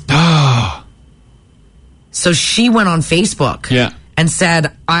chaos. So she went on Facebook and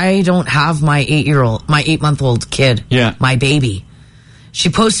said, I don't have my 8-month-old kid, my baby. She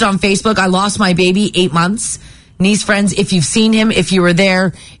posted on Facebook, I lost my baby, 8 months. Nice friends, if you've seen him, if you were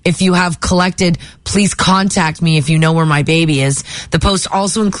there, if you have collected, please contact me if you know where my baby is. The post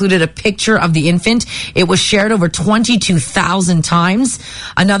also included a picture of the infant. It was shared over 22,000 times.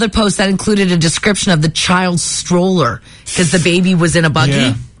 Another post that included a description of the child's stroller because the baby was in a buggy.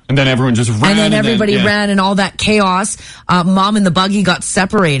 Yeah. And then everyone just ran. And then everybody ran and all that chaos. Mom and the buggy got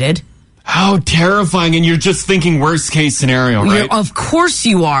separated. How terrifying. And you're just thinking worst case scenario, right? Of course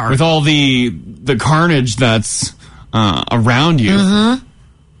you are. With all the carnage that's around you. Mm-hmm.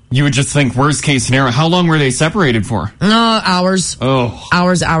 You would just think worst case scenario. How long were they separated for? Hours. Oh.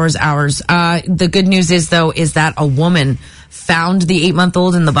 Hours. The good news is, though, is that a woman found the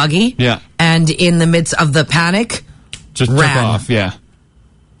 8-month-old in the buggy. Yeah. And in the midst of the panic, just ran. Took off, yeah.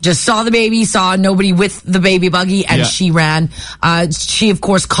 Just saw the baby, saw nobody with the baby buggy, and she ran. She, of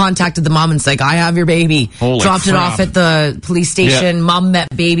course, contacted the mom and was like, I have your baby. Dropped it off at the police station. Yeah. Mom met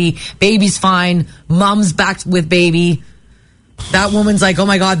baby. Baby's fine. Mom's back with baby. That woman's like, oh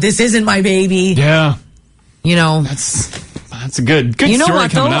my God, this isn't my baby. Yeah. You know. That's a good story what,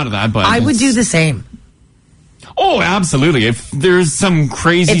 coming out of that. But I would do the same. Oh, absolutely. If there's some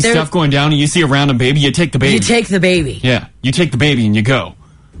crazy stuff going down and you see a random baby, you take the baby. You take the baby. Yeah. You take the baby and you go.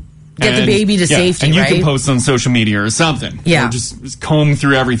 Get the baby to safety, and you right? can post on social media or something. Yeah. Or just comb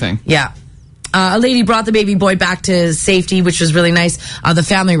through everything. Yeah. A lady brought the baby boy back to safety, which was really nice. The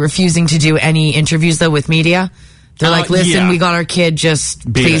family refusing to do any interviews, though, with media. They're like, listen, we got our kid,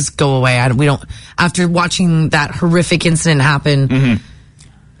 just please go away. We don't, after watching that horrific incident happen,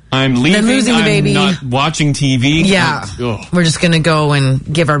 I'm leaving. Losing the baby. I'm not watching TV. Yeah. We're just going to go and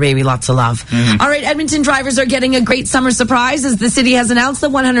give our baby lots of love. All right, Edmonton drivers are getting a great summer surprise as the city has announced the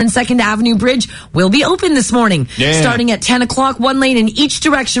 102nd Avenue Bridge will be open this morning. Starting at 10 o'clock, one lane in each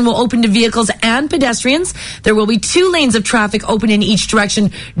direction will open to vehicles and pedestrians. There will be 2 lanes of traffic open in each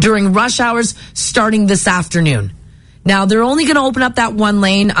direction during rush hours starting this afternoon. Now, they're only going to open up that one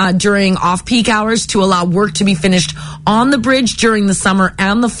lane during off-peak hours to allow work to be finished on the bridge during the summer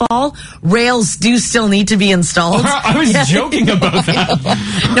and the fall. Rails do still need to be installed. I was joking about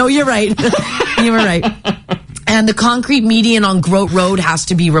that. No, you're right. You were right. And the concrete median on Grote Road has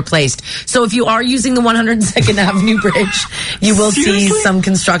to be replaced. So if you are using the 102nd Avenue Bridge, you will see some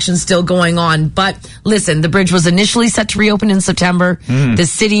construction still going on. But listen, the bridge was initially set to reopen in September. The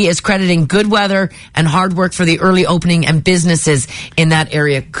city is crediting good weather and hard work for the early opening, and businesses in that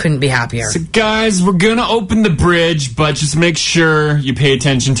area couldn't be happier. So guys, we're going to open the bridge, but just make ssure you pay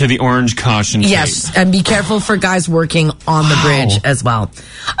attention to the orange caution tape. Yes, and be careful for guys working on the bridge as well.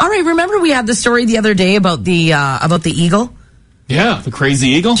 All right, remember we had the story the other day about the eagle? Yeah, the crazy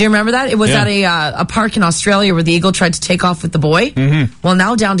eagle. Do you remember that? It was at a park in Australia where the eagle tried to take off with the boy. Well,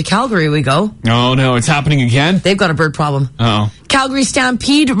 now down to Calgary we go. Oh, no, it's happening again? They've got a bird problem. Uh-oh. Calgary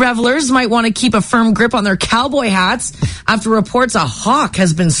Stampede revelers might want to keep a firm grip on their cowboy hats after reports a hawk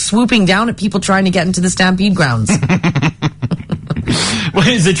has been swooping down at people trying to get into the Stampede grounds. What,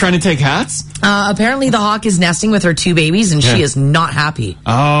 is it trying to take hats? Apparently the hawk is nesting with her 2 babies, and she is not happy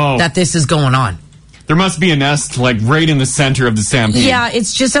that this is going on. There must be a nest, like, right in the center of the Stampede. Yeah,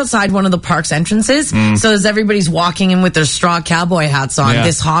 it's just outside one of the park's entrances. So as everybody's walking in with their straw cowboy hats on,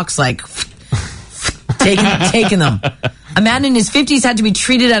 this hawk's like taking them. A man in his 50s had to be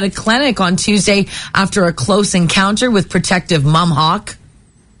treated at a clinic on Tuesday after a close encounter with protective mum hawk.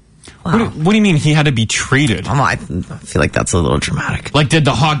 Wow. What do you mean he had to be treated? I feel like that's a little dramatic. Like, did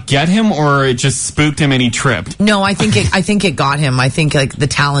the hawk get him, or it just spooked him and he tripped? No, I think it got him. I think like the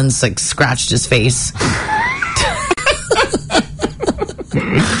talons like scratched his face.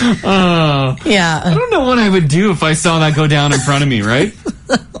 Yeah. I don't know what I would do if I saw that go down in front of me, right?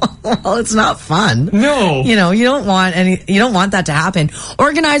 Well, it's not fun. No. You know, you don't want that to happen.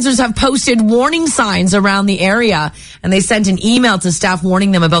 Organizers have posted warning signs around the area, and they sent an email to staff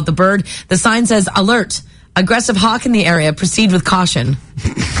warning them about the bird. The sign says, "Alert, aggressive hawk in the area. Proceed with caution."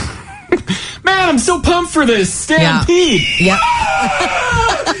 Man, I'm so pumped for this Stampede. Yeah.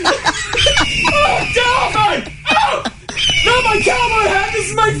 Oh, God! Oh! Not my cowboy hat. This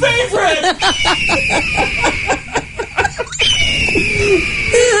is my favorite.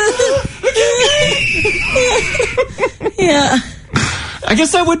 Yeah. I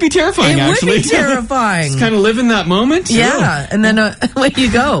guess that would be terrifying, actually. It would be terrifying. Just kind of live in that moment. Yeah, and then away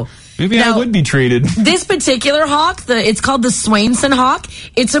you go. Maybe I would be treated. This particular hawk, it's called the Swainson hawk.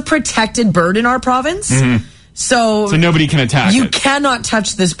 It's a protected bird in our province. So nobody can attack it. You cannot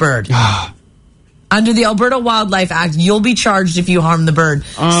touch this bird. Under the Alberta Wildlife Act, you'll be charged if you harm the bird.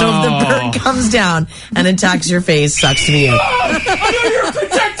 So if the bird comes down and attacks your face, sucks to be you. I know you're a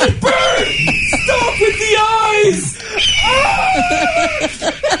protected bird! Stop with the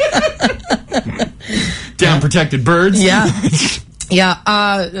eyes! Damn protected birds. Yeah. Yeah,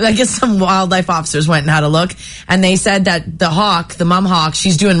 I guess some wildlife officers went and had a look, and they said that the hawk, the mum hawk,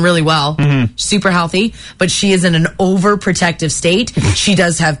 she's doing really well, super healthy, but she is in an overprotective state. She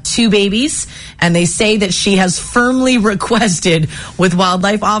does have 2 babies, and they say that she has firmly requested with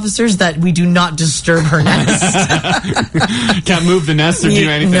wildlife officers that we do not disturb her nest. Can't move the nest or do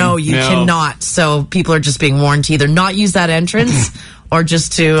anything. No, you cannot. So people are just being warned to either not use that entrance or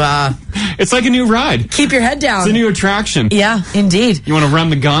just to... it's like a new ride. Keep your head down. It's a new attraction. Yeah, indeed. You want to run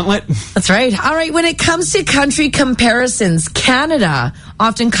the gauntlet? That's right. All right, when it comes to country comparisons, Canada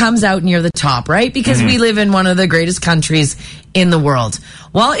often comes out near the top, right? Because we live in one of the greatest countries in the world.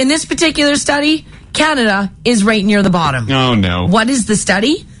 Well, in this particular study, Canada is right near the bottom. Oh, no. What is the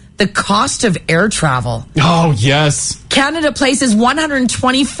study? The cost of air travel. Oh, yes. Canada places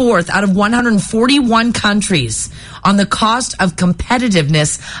 124th out of 141 countries on the cost of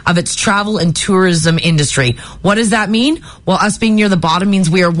competitiveness of its travel and tourism industry. What does that mean? Well, us being near the bottom means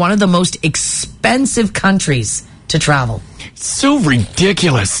we are one of the most expensive countries to travel. It's so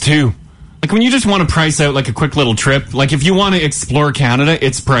ridiculous, too. Like, when you just want to price out, like, a quick little trip, like, if you want to explore Canada,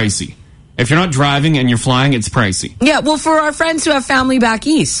 it's pricey. If you're not driving and you're flying, it's pricey. Yeah, well, for our friends who have family back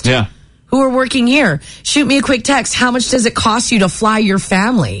east, who are working here, shoot me a quick text. How much does it cost you to fly your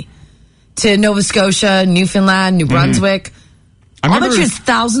family? to Nova Scotia, Newfoundland, New Brunswick. I'll bet you it's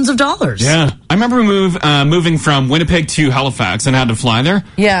thousands of dollars. Yeah. I remember moving from Winnipeg to Halifax and had to fly there.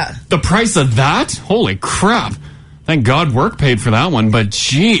 Yeah. The price of that? Holy crap. Thank God work paid for that one, but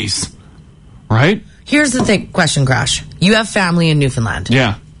jeez. Right? Here's the question, Crash. You have family in Newfoundland.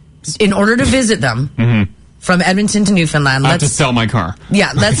 Yeah. In order to visit them from Edmonton to Newfoundland, I have to sell my car.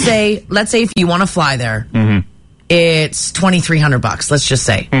 Yeah, let's say if you want to fly there, it's $2,300. Let's just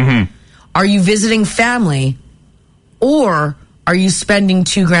say. Are you visiting family, or are you spending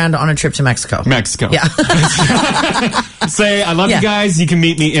 $2,000 on a trip to Mexico? Mexico. Yeah. Say, I love you guys. You can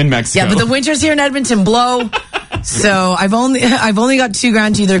meet me in Mexico. Yeah, but the winters here in Edmonton blow. So I've only got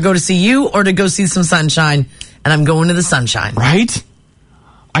 $2,000 to either go to see you or to go see some sunshine, and I'm going to the sunshine. Right?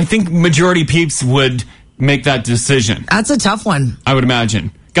 I think majority peeps would make that decision. That's a tough one. I would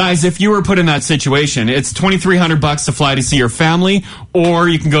imagine. Guys, if you were put in that situation, it's $2,300 to fly to see your family, or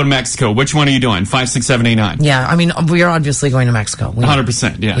you can go to Mexico. Which one are you doing? 5, 6, 7, 8, 9. Yeah, I mean, we are obviously going to Mexico.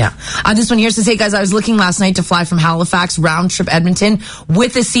 100%, yeah. Yeah. This one here says, hey guys, I was looking last night to fly from Halifax, round trip Edmonton,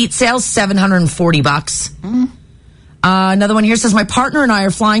 with a seat sale, $740. Another one here says, my partner and I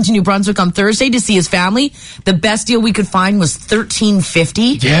are flying to New Brunswick on Thursday to see his family. The best deal we could find was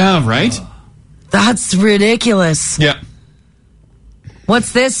 $1,350. Yeah, right? That's ridiculous. Yeah.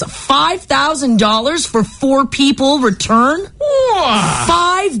 What's this? $5,000 for 4 people return?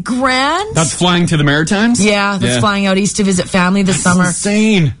 $5,000? That's flying to the Maritimes? Yeah, that's flying out east to visit family this summer.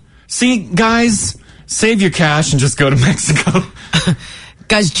 Insane. See, guys, save your cash and just go to Mexico.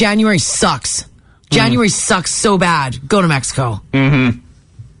 Guys, January sucks. January sucks so bad. Go to Mexico.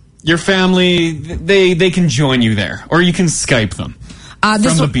 Your family, they can join you there, or you can Skype them from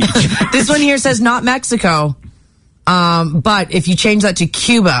the beach. This one here says not Mexico. But if you change that to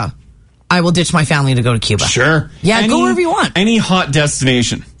Cuba, I will ditch my family to go to Cuba. Sure. Yeah, go wherever you want. Any hot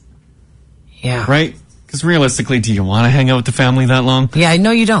destination. Yeah. Right? Because realistically, do you want to hang out with the family that long? Yeah,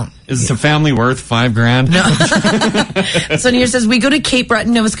 no, you don't. Is the family worth $5,000? No. This one here says, we go to Cape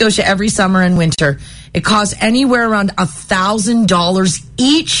Breton, Nova Scotia every summer and winter. It costs anywhere around $1,000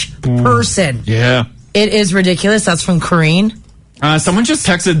 each person. Yeah. It is ridiculous. That's from Corrine. Someone just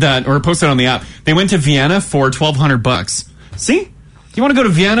texted that or posted on the app. They went to Vienna for $1,200. See? Do you want to go to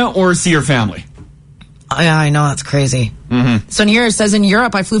Vienna or see your family? Yeah, I know. That's crazy. So here it says, in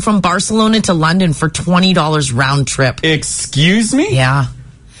Europe, I flew from Barcelona to London for $20 round trip. Excuse me? Yeah.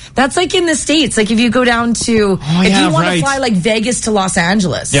 That's like in the States. Like if you go down to, if you want to fly like Vegas to Los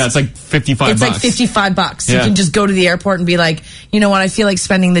Angeles. Yeah, it's like $55. It's like $55. Yeah. You can just go to the airport and be like, you know what, I feel like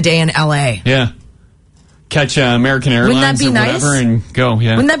spending the day in LA. Yeah. Catch American Airlines or whatever and go,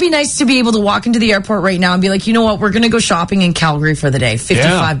 yeah. Wouldn't that be nice to be able to walk into the airport right now and be like, you know what, we're going to go shopping in Calgary for the day.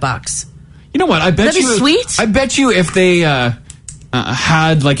 $55. You know what, I bet That'd be sweet. I bet you if they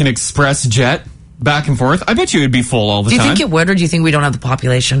had like an express jet back and forth, I bet you it'd be full all the time. Do you think it would, or do you think we don't have the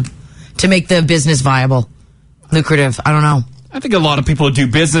population to make the business viable, lucrative? I don't know. I think a lot of people do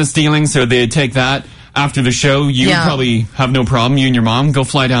business dealings, so they'd take that. After the show, you probably have no problem. You and your mom go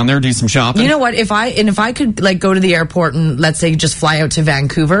fly down there, do some shopping. You know what? If I could like go to the airport and let's say just fly out to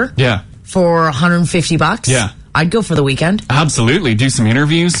Vancouver, for $150, I'd go for the weekend. Absolutely, do some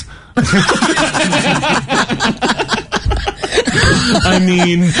interviews. I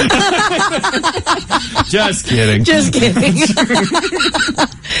mean, just kidding. Just kidding.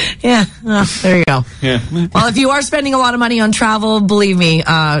 Yeah, there you go. Yeah. Well, if you are spending a lot of money on travel, believe me,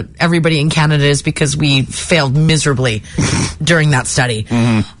 everybody in Canada is, because we failed miserably during that study.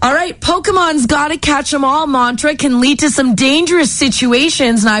 All right, Pokemon's gotta catch 'em all mantra can lead to some dangerous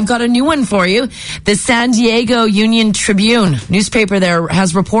situations, and I've got a new one for you. The San Diego Union Tribune newspaper there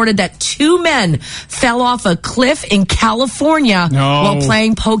has reported that 2 men fell off a cliff in California while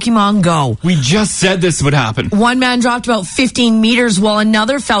playing Pokemon Go. We just said this would happen. One man dropped about 15 meters while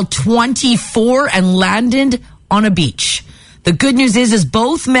another fell 24 and landed on a beach. The good news is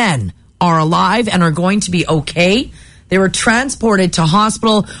both men are alive and are going to be okay. They were transported to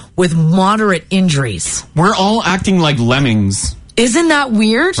hospital with moderate injuries. We're all acting like lemmings. Isn't that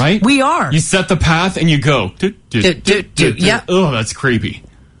weird? Right? We are. You set the path and you go. Yeah. Oh, that's creepy.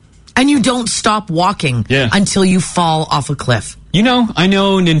 And you don't stop walking until you fall off a cliff. You know, I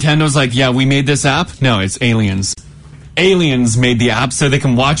know Nintendo's like, yeah, we made this app. No, it's aliens. Aliens made the app so they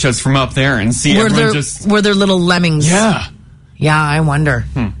can watch us from up there and see everyone just... Were there little lemmings? Yeah. Yeah, I wonder.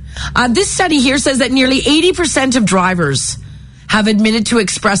 This study here says that nearly 80% of drivers have admitted to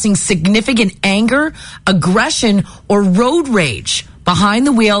expressing significant anger, aggression, or road rage behind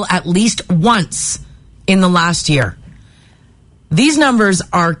the wheel at least once in the last year. These numbers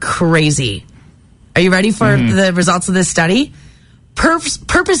are crazy. Are you ready for the results of this study?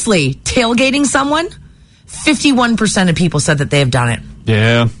 purposely tailgating someone, 51% of people said that they have done it.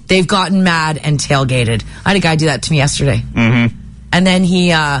 Yeah. They've gotten mad and tailgated. I had a guy do that to me yesterday. Mm-hmm. And then he...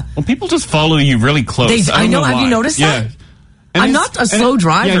 well, people just follow you really close. I know. Have you noticed that? And I'm not a slow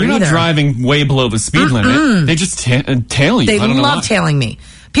driver either. You're not driving way below the speed limit. They just tail you. They I don't know love why. tailing me.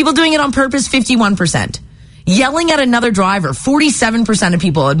 People doing it on purpose, 51%. Yelling at another driver, 47% of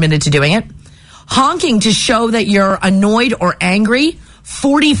people admitted to doing it. Honking to show that you're annoyed or angry,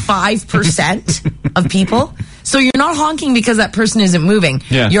 45% of people. So you're not honking because that person isn't moving.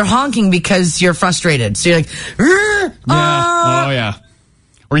 Yeah. You're honking because you're frustrated. So you're like, Oh, yeah.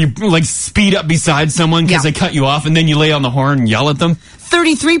 Or you like speed up beside someone because they cut you off and then you lay on the horn and yell at them.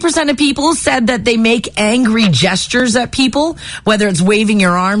 33% of people said that they make angry gestures at people, whether it's waving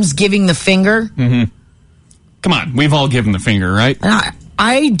your arms, giving the finger. Mm-hmm. Come on, we've all given the finger, right?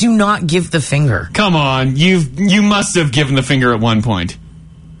 I do not give the finger. Come on, you must have given the finger at one point.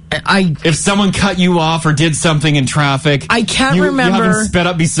 If someone cut you off or did something in traffic, I can't remember. You haven't sped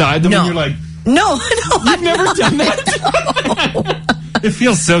up beside them and you're like, no, you've never done that. It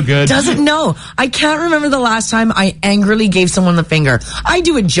feels so good. I can't remember the last time I angrily gave someone the finger. I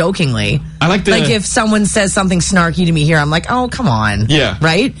do it jokingly. I like if someone says something snarky to me here, I'm like, oh, come on. Yeah.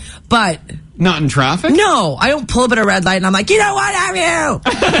 Right? But... Not in traffic? No, I don't pull up at a red light and I'm like, you know what, have you?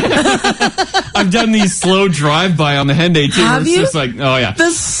 I've done these slow drive-by on the Henday too. Have it's you? Just like, oh yeah.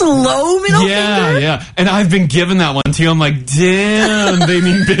 The slow middle finger? Yeah. And I've been given that one too. I'm like, damn, they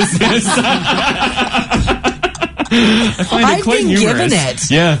mean business. I find it quite humorous. I've been given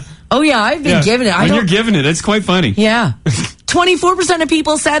it. Yeah. Oh yeah, I've been given it. When you're given it, it's quite funny. Yeah. 24% of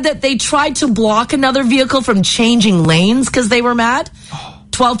people said that they tried to block another vehicle from changing lanes because they were mad.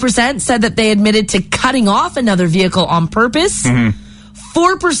 12% said that they admitted to cutting off another vehicle on purpose.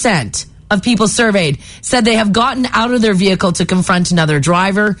 4% of people surveyed said they have gotten out of their vehicle to confront another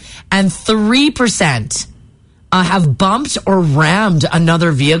driver. And 3% have bumped or rammed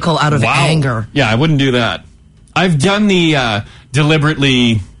another vehicle out of anger. Yeah, I wouldn't do that. I've done the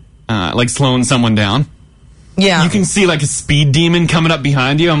deliberately slowing someone down. Yeah. You can see like a speed demon coming up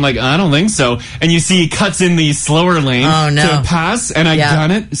behind you. I'm like, I don't think so. And you see he cuts in the slower lane to pass, and I've done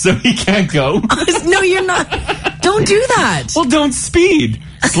it, so he can't go. No, you're not. Don't do that. Well, don't speed.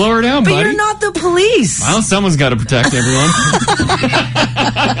 Slow her down, buddy. But you're not the police. Well, someone's got to protect everyone.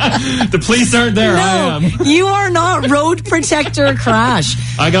 The police aren't there. No, I am. You are not Road Protector Crash.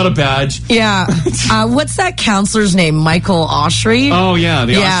 I got a badge. Yeah. What's that counselor's name? Michael Oshry? Oh, yeah,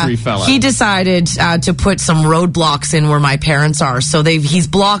 the Oshry fella. He decided to put some roadblocks in where my parents are. So he's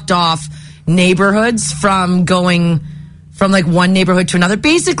blocked off neighborhoods from going... from like one neighborhood to another.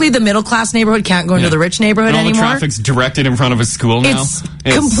 Basically, the middle class neighborhood can't go into the rich neighborhood and all anymore. The traffic's directed in front of a school now. It's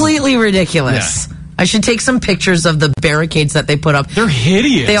completely ridiculous. Yeah. I should take some pictures of the barricades that they put up. They're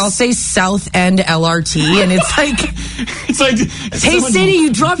hideous. They all say South End LRT, and it's like, hey, Sadie,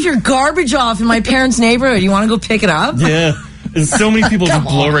 you dropped your garbage off in my parents' neighborhood. You want to go pick it up? Yeah. And so many people just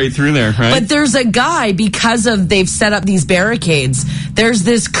blow right through there, right? But there's a guy, because they've set up these barricades, there's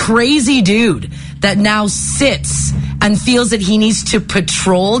this crazy dude that now sits and feels that he needs to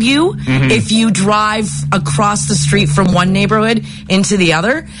patrol you if you drive across the street from one neighborhood into the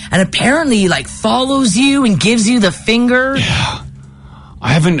other, and apparently follows you and gives you the finger. Yeah.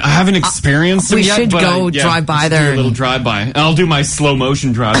 I haven't experienced it yet. We should go drive by there. Do a little drive by. I'll do my slow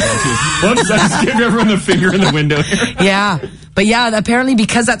motion drive by too. Whoops, I just gave everyone the finger in the window here. Yeah. But yeah, apparently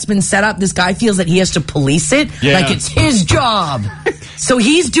because that's been set up, this guy feels that he has to police it. Yeah. Like it's his job. So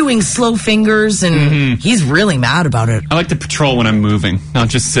he's doing slow fingers and he's really mad about it. I like to patrol when I'm moving, not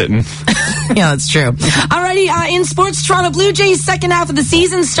just sitting. Yeah, that's true. Alrighty, in sports, Toronto Blue Jays' second half of the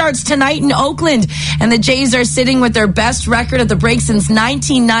season starts tonight in Oakland. And the Jays are sitting with their best record at the break since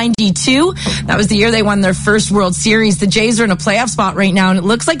 1992. That was the year they won their first World Series. The Jays are in a playoff spot right now, and it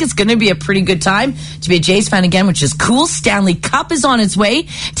looks like it's going to be a pretty good time to be a Jays fan again, which is cool. Stanley Cup is on its way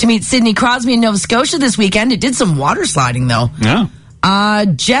to meet Sidney Crosby in Nova Scotia this weekend. It did some water sliding, though. Yeah.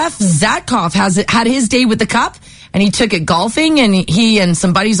 Jeff Zatkoff had his day with the Cup, and he took it golfing, and he and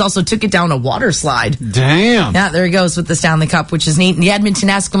some buddies also took it down a water slide. Damn. Yeah, there he goes with the Stanley Cup, which is neat. And the Edmonton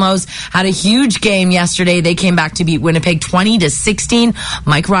Eskimos had a huge game yesterday. They came back to beat Winnipeg 20-16.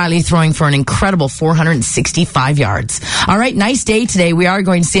 Mike Riley throwing for an incredible 465 yards. All right, nice day today. We are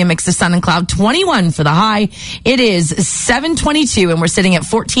going to see a mix of sun and cloud. 21 for the high. It is 7:22, and we're sitting at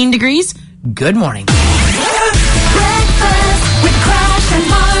 14 degrees. Good morning. Breakfast with Crash and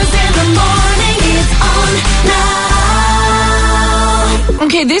Mars in the morning is on now.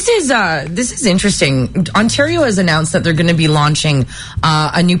 Okay, this is interesting. Ontario has announced that they're going to be launching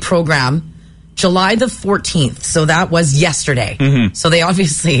a new program July the 14th. So that was yesterday. So they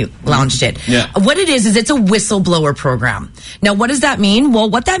obviously launched it. Yeah. What it is it's a whistleblower program. Now, what does that mean? Well,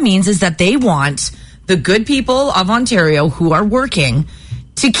 what that means is that they want the good people of Ontario who are working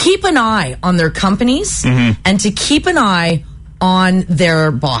to keep an eye on their companies and to keep an eye on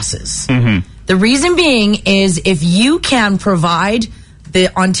their bosses. The reason being is if you can provide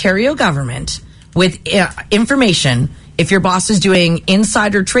the Ontario government with information, if your boss is doing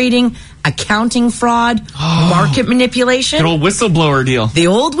insider trading, accounting fraud, market manipulation. Good old whistleblower deal. The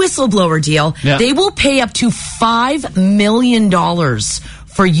old whistleblower deal. Yeah. They will pay up to $5 million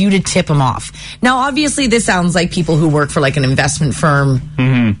for you to tip them off. Now, obviously, this sounds like people who work for like an investment firm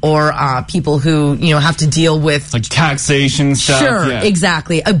or people who, have to deal with like taxation stuff. Sure, yeah.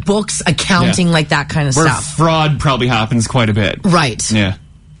 exactly. Books, accounting, like that kind of Where stuff. fraud probably happens quite a bit. Right. Yeah.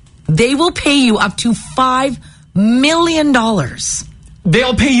 They will pay you up to $5 million.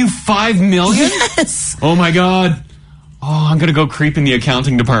 They'll pay you $5 million? Yes. Oh my God. Oh, I'm going to go creep in the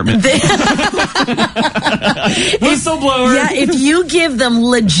accounting department. Whistleblower. Yeah, if you give them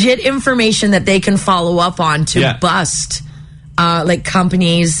legit information that they can follow up on to bust like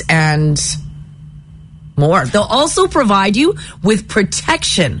companies and more. They'll also provide you with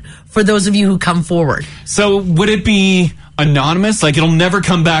protection for those of you who come forward. So would it be anonymous? Like it'll never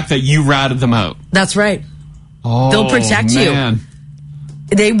come back that you ratted them out? That's right. Oh, They'll protect man. you.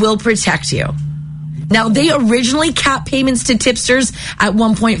 They will protect you. Now, they originally capped payments to tipsters at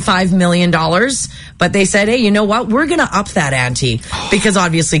 $1.5 million, but they said, hey, you know what? We're going to up that ante because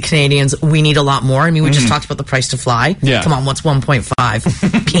obviously Canadians, we need a lot more. I mean, we just talked about the price to fly. Yeah. Come on, what's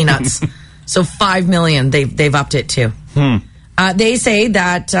 1.5? Peanuts. So $5 million, they've upped it to. They say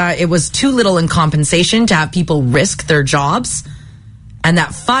that it was too little in compensation to have people risk their jobs. And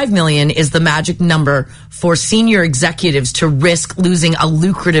that $5 million is the magic number for senior executives to risk losing a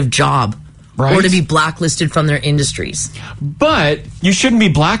lucrative job. Right. Or to be blacklisted from their industries. But you shouldn't be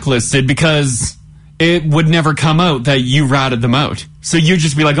blacklisted because it would never come out that you ratted them out. So you'd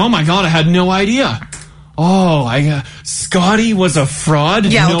just be like, oh my God, I had no idea. Oh, Scotty was a fraud?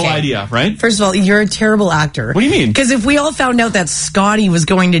 Yeah, no okay. idea, right? First of all, you're a terrible actor. What do you mean? Because if we all found out that Scotty was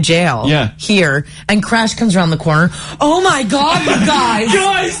going to jail here and Crash comes around the corner, oh my God, you guys!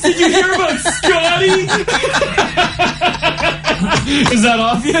 Guys, did you hear about Scotty? Is that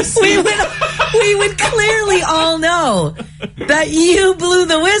obvious? We would clearly all know that you blew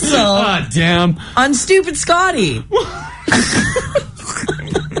the whistle Ah, damn. on stupid Scotty.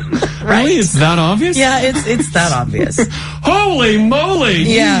 Really? Is that obvious? Yeah, it's that obvious. Holy moly,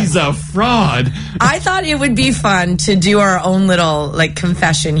 he's a fraud. I thought it would be fun to do our own little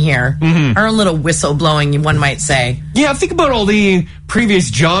confession here. Our own little whistle blowing, one might say. Yeah, think about all the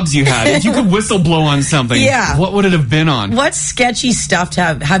previous jobs you had. If you could whistle blow on something, what would it have been on? What sketchy stuff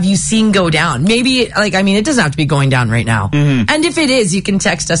have you seen go down? Maybe, it doesn't have to be going down right now. And if it is, you can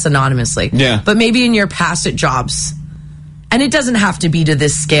text us anonymously. Yeah. But maybe in your past at jobs. And it doesn't have to be to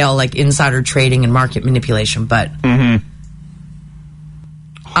this scale, like insider trading and market manipulation, but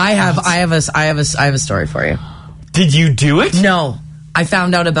I have a story for you. Did you do it? No. I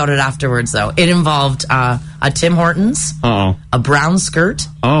found out about it afterwards, though. It involved a Tim Hortons, a brown skirt,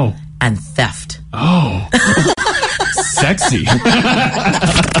 and theft. Oh. Sexy.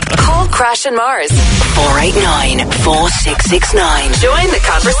 Call Crash and Mars. 489-4669. Join the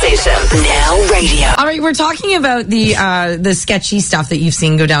conversation. Now radio. All right, we're talking about the sketchy stuff that you've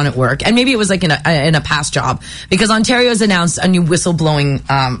seen go down at work, and maybe it was like in a past job, because Ontario's announced a new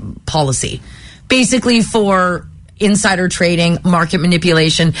whistleblowing policy, basically for insider trading, market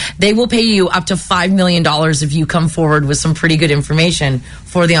manipulation. They will pay you up to $5 million if you come forward with some pretty good information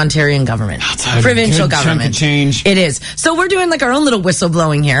for the Ontarian government. That's a provincial good government. chunk of change. It is. So we're doing our own little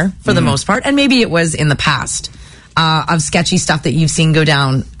whistleblowing here for the most part, and maybe it was in the past of sketchy stuff that you've seen go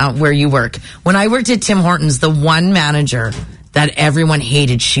down where you work. When I worked at Tim Hortons, the one manager that everyone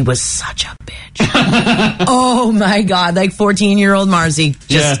hated, she was such a bitch. Oh my God, 14-year-old Marzi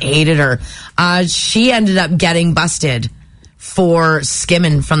just hated her. She ended up getting busted for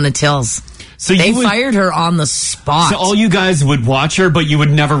skimming from the tills. So they fired her on the spot. So all you guys would watch her, but you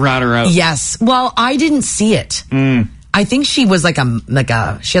would never rat her out. Yes. Well, I didn't see it. I think she was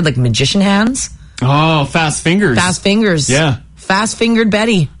she had magician hands. Oh, fast fingers. Fast fingers. Yeah. Fast fingered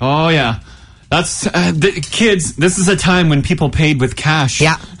Betty. Oh yeah. That's kids. This is a time when people paid with cash.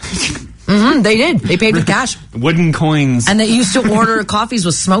 Yeah. They did. They paid with cash. Wooden coins. And they used to order coffees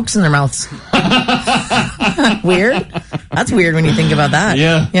with smokes in their mouths. Weird. That's weird when you think about that.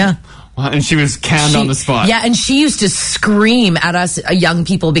 Yeah. Yeah. And she was canned on the spot. Yeah, and she used to scream at us young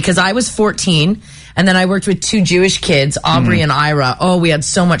people because I was 14 and then I worked with 2 Jewish kids, Aubrey and Ira. Oh, we had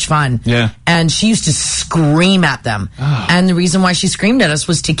so much fun. Yeah. And she used to scream at them. Oh. And the reason why she screamed at us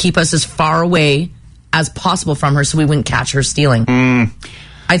was to keep us as far away as possible from her so we wouldn't catch her stealing.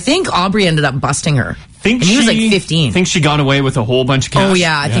 I think Aubrey ended up busting her. He was like 15. I think she got away with a whole bunch of cash. Oh,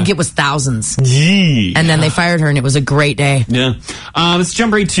 yeah. I think it was thousands. Gee. And then they fired her, and it was a great day. Yeah. Let's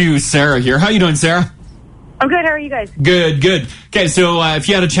jump right to Sarah here. How you doing, Sarah? I'm good. How are you guys? Good, good. Okay, so if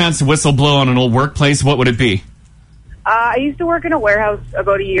you had a chance to whistle blow on an old workplace, what would it be? I used to work in a warehouse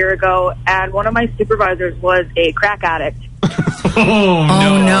about a year ago, and one of my supervisors was a crack addict. Oh,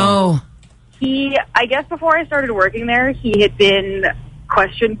 no. I guess before I started working there, he had been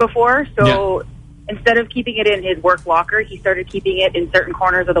questioned before, so instead of keeping it in his work locker, he started keeping it in certain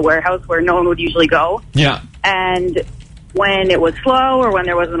corners of the warehouse where no one would usually go. Yeah. And when it was slow or when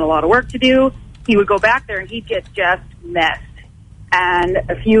there wasn't a lot of work to do, he would go back there and he'd get just messed. And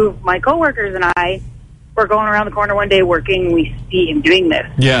a few of my coworkers and I were going around the corner one day working, and we see him doing this.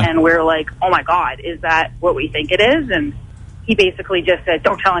 Yeah. And we're like, oh my God, is that what we think it is? And he basically just said,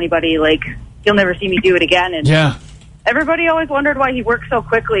 don't tell anybody, like, you'll never see me do it again. And yeah. Everybody always wondered why he worked so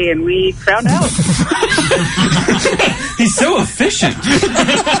quickly, and we found out. He's so efficient.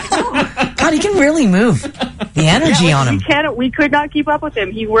 God, he can really move. The energy on him. We could not keep up with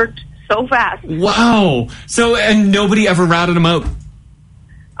him. He worked so fast. Wow. So, and nobody ever ratted him out?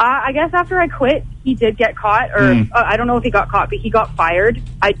 I guess after I quit, he did get caught, or I don't know if he got caught, but he got fired.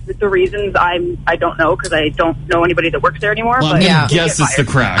 The reasons I don't know, because I don't know anybody that works there anymore. Well, but I guess it's the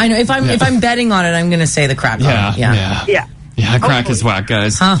crack. I know. If I'm betting on it, I'm going to say the crack. Yeah, crack is whack,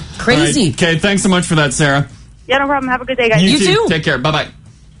 guys. Huh? Crazy. Right. Okay, thanks so much for that, Sarah. Yeah, no problem. Have a good day, guys. You too. Take care. Bye-bye.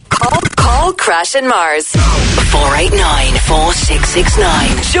 Call Crash and Mars.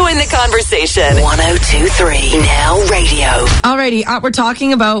 489-4669. Join the conversation. 1023 Now Radio. Alrighty, we're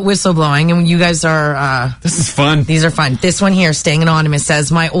talking about whistleblowing, and you guys are... this is fun. These are fun. This one here, staying anonymous,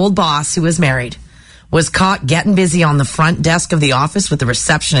 says, my old boss, who was married, was caught getting busy on the front desk of the office with a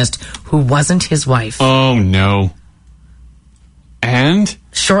receptionist who wasn't his wife. Oh, no. And?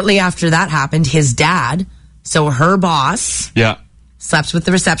 Shortly after that happened, his dad, so her boss... Yeah. Slept with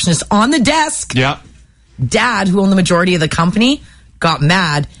the receptionist on the desk. Yeah. Dad, who owned the majority of the company, got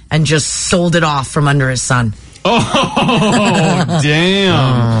mad and just sold it off from under his son. Oh,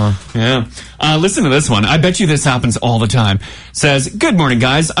 damn. Yeah. Listen to this one. I bet you this happens all the time. Says, good morning,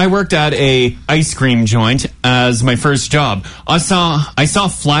 guys. I worked at a ice cream joint as my first job. I saw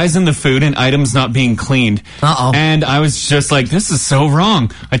flies in the food and items not being cleaned. Uh-oh. And I was just like, this is so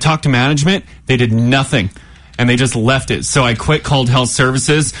wrong. I talked to management. They did nothing. And they just left it. So I quit, called health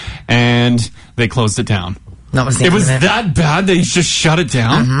services, and they closed it down. That was it was that bad they just shut it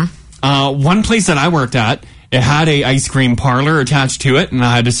down. One place that I worked at, it had a ice cream parlor attached to it, and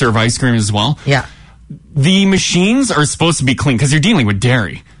I had to serve ice cream as well. Yeah. The machines are supposed to be clean because you're dealing with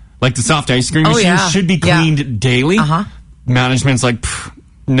dairy. Like the soft ice cream machines should be cleaned daily. Management's like,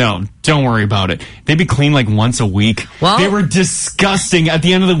 no, don't worry about it. They'd be cleaned like once a week. Well, they were disgusting. At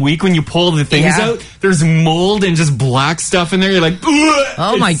the end of the week, when you pull the things out, there's mold and just black stuff in there. You're like,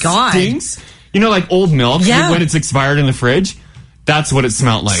 oh my God. Stinks. You know, like old milk when it's expired in the fridge? That's what it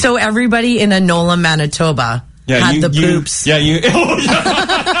smelled like. So everybody in Enola, Manitoba had the poops.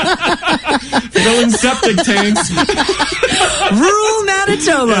 Filling septic tanks. Rural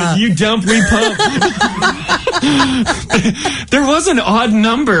Manitoba. You dump, we pump. There was an odd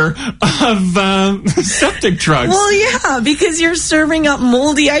number of septic trucks. Well, yeah, because you're serving up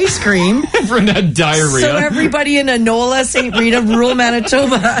moldy ice cream. Everyone had diarrhea. So everybody in Enola, St. Rita, rural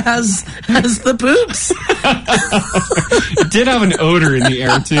Manitoba has the poops. It did have an odor in the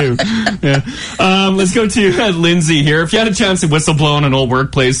air, too. Yeah. Let's go to Lindsay here. If you had a chance to whistleblow on an old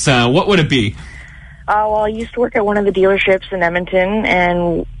workplace, what would it be? Well, I used to work at one of the dealerships in Edmonton,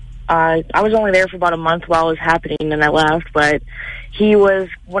 and I was only there for about a month while it was happening, and I left. But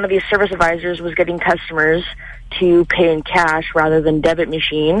one of the service advisors was getting customers to pay in cash rather than debit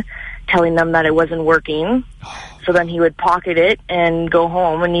machine, telling them that it wasn't working. So then he would pocket it and go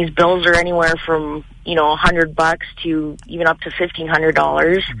home, and these bills are anywhere from, $100 to even up to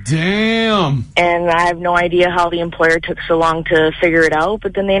 $1,500. Damn. And I have no idea how the employer took so long to figure it out,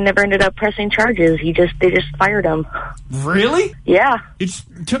 but then they never ended up pressing charges. They just fired him. Really? Yeah. It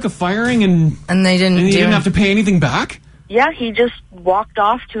took a firing and they didn't have to pay anything back? Yeah, he just walked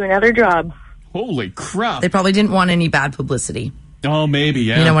off to another job. Holy crap. They probably didn't want any bad publicity. Oh, maybe,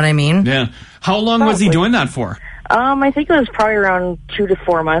 yeah. You know what I mean? Yeah. How long was he doing that for? I think it was probably around 2 to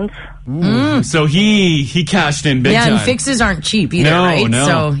 4 months. So he cashed in big time. And fixes aren't cheap either, right? No.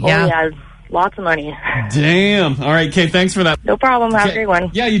 So, yeah. Oh, yeah, lots of money. Damn. All right, Kate, thanks for that. No problem. Have a great one.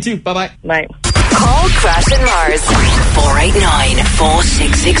 Yeah, you too. Bye-bye. Bye. Call Crash and Mars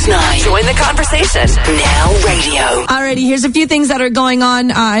 489-4669. Join the conversation. Now radio. Alrighty, here's a few things that are going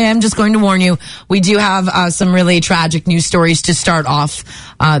on. I am just going to warn you. We do have some really tragic news stories to start off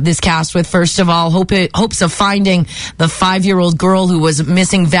this cast with. First of all, hopes of finding the 5-year-old girl who was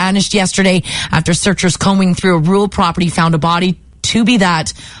missing vanished yesterday after searchers combing through a rural property found a body to be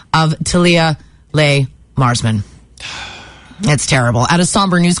that of Talia Leigh Marsman. It's terrible. At a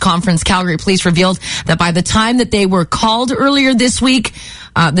somber news conference, Calgary police revealed that by the time that they were called earlier this week,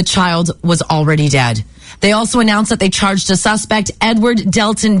 the child was already dead. They also announced that they charged a suspect, Edward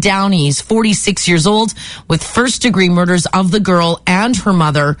Delton Downey. He's 46 years old, with first-degree murders of the girl and her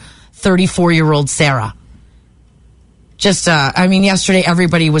mother, 34-year-old Sarah. Yesterday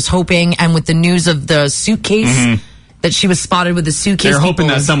everybody was hoping, and with the news of the suitcase, that she was spotted with the suitcase. They're hoping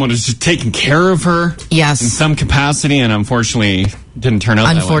that someone was just taking care of her. Yes. In some capacity, and unfortunately, it didn't turn out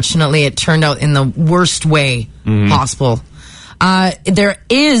that way. Unfortunately, it turned out in the worst way possible. There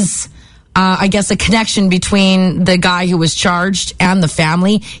is, I guess, a connection between the guy who was charged and the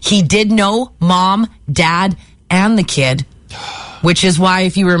family. He did know mom, dad, and the kid, which is why,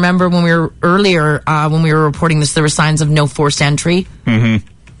 if you remember when we were earlier, when we were reporting this, there were signs of no forced entry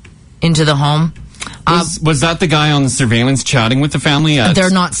into the home. Was that the guy on the surveillance chatting with the family? They're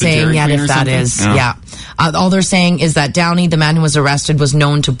not saying yet if that is. No. Yeah. All they're saying is that Downey, the man who was arrested, was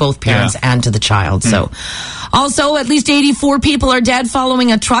known to both parents and to the child. So, also, at least 84 people are dead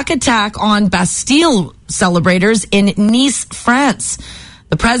following a truck attack on Bastille celebrators in Nice, France.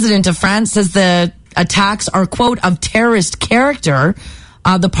 The president of France says the attacks are, quote, of terrorist character.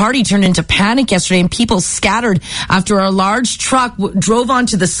 The party turned into panic yesterday, and people scattered after a large truck drove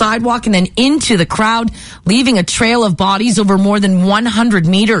onto the sidewalk and then into the crowd, leaving a trail of bodies over more than 100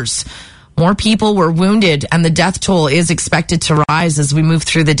 meters. More people were wounded, and the death toll is expected to rise as we move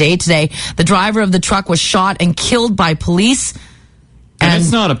through the day today. The driver of the truck was shot and killed by police. And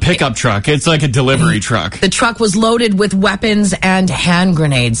it's not a pickup truck. It's like a delivery truck. The truck was loaded with weapons and hand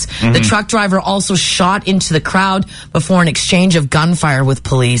grenades. The truck driver also shot into the crowd before an exchange of gunfire with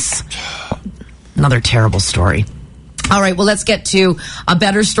police. Another terrible story. All right, well, let's get to a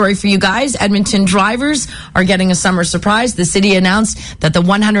better story for you guys. Edmonton drivers are getting a summer surprise. The city announced that the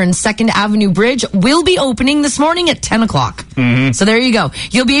 102nd Avenue Bridge will be opening this morning at 10 o'clock. So there you go.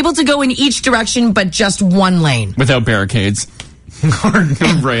 You'll be able to go in each direction, but just one lane. Without barricades. Or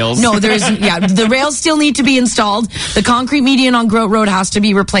rails. No, the rails still need to be installed. The concrete median on Grote Road has to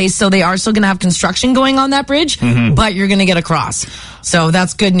be replaced, so they are still going to have construction going on that bridge, but you're going to get across. So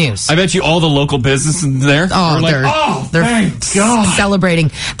that's good news. I bet you all the local businesses there are like, they're thank God.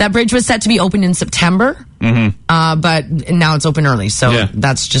 Celebrating. That bridge was set to be opened in September, but now it's open early, so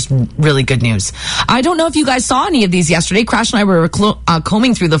that's just really good news. I don't know if you guys saw any of these yesterday. Crash and I were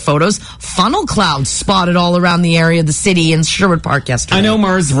combing through the photos. Funnel clouds spotted all around the area of the city in Sherwood Park yesterday. I know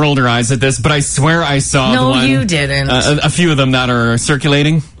Mars rolled her eyes at this, but I swear I saw the one. No, you didn't. A few of them that are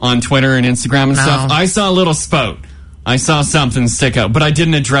circulating on Twitter and Instagram and stuff. I saw a little spout. I saw something stick out, but I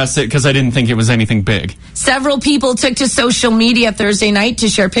didn't address it because I didn't think it was anything big. Several people took to social media Thursday night to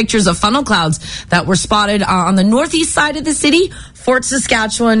share pictures of funnel clouds that were spotted on the northeast side of the city, Fort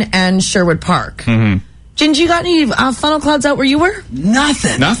Saskatchewan, and Sherwood Park. Ginger, you got any funnel clouds out where you were?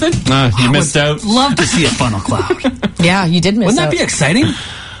 Nothing. Nothing? You missed out. Love to see a funnel cloud. Yeah, you did miss Wouldn't out. that be exciting?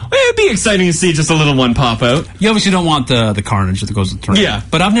 It'd be exciting to see just a little one pop out. You obviously don't want the carnage that goes with the tornado. Yeah.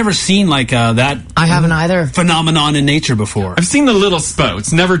 But I've never seen that I haven't either. phenomenon in nature before. I've seen the little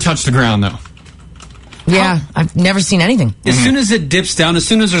spouts. Never touched the ground, though. Yeah, I've never seen anything. As soon as it dips down, as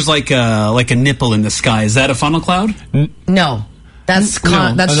soon as there's like a nipple in the sky, is that a funnel cloud? No. That's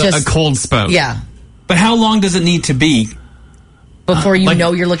just a cold spout. Yeah. But how long does it need to be? Before you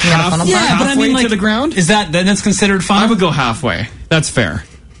know you're looking at a funnel cloud? Yeah, but I mean, to the ground? Is that's considered funnel? I would go halfway. That's fair.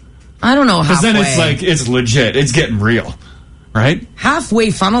 I don't know halfway. Because then it's legit. It's getting real. Right?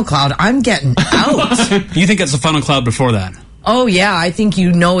 Halfway funnel cloud, I'm getting out. You think it's a funnel cloud before that? Oh, yeah, I think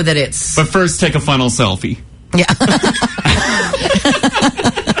you know that it's... But first, take a funnel selfie. Yeah.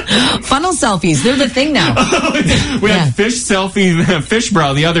 Funnel selfies, they're the thing now. We had fish selfie, fish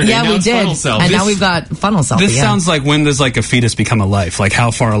brow the other day. Yeah, now we it's did. Funnel selfie. And now we've got funnel selfie. This sounds like when does like a fetus become a life? Like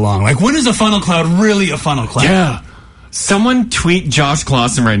how far along? Like when is a funnel cloud really a funnel cloud? Yeah. Someone tweet Josh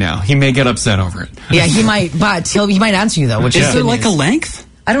Clausen right now. He may get upset over it. Yeah, he might, but he might answer you though. Which is there like a length?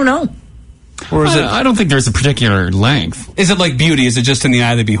 I don't know. Or is it? I don't think there's a particular length. Is it like beauty? Is it just in the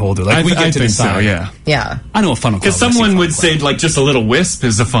eye of the beholder? Like we get I to think decide. so, yeah. Yeah. I know a funnel cloud. Because someone would say, like, just a little wisp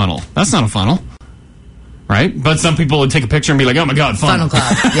is a funnel. That's not a funnel. Right? But some people would take a picture and be like, oh my God, funnel.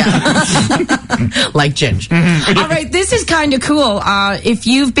 Funnel cloud, yeah. Like Ginge. All right, this is kind of cool. If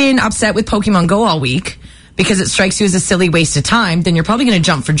you've been upset with Pokemon Go all week because it strikes you as a silly waste of time, then you're probably going to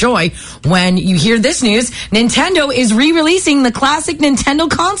jump for joy when you hear this news. Nintendo is re-releasing the classic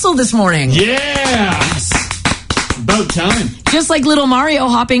Nintendo console this morning. Yeah! About time. Just like little Mario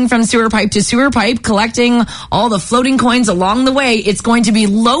hopping from sewer pipe to sewer pipe, collecting all the floating coins along the way, it's going to be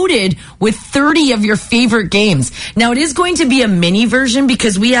loaded with 30 of your favorite games. Now, it is going to be a mini version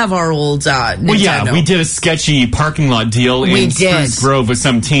because we have our old Nintendo. Well, yeah, we did a sketchy parking lot deal in Spruce Grove with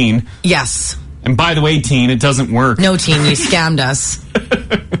some teen. Yes. And by the way, teen, it doesn't work. No, teen, you scammed us.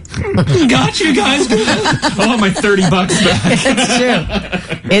 Got you guys. I want my $30 back. It's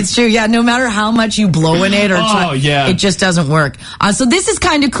true. It's true. Yeah, no matter how much you blow in it or it just doesn't work. So this is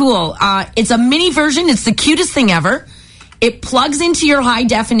kind of cool. It's a mini version. It's the cutest thing ever. It plugs into your high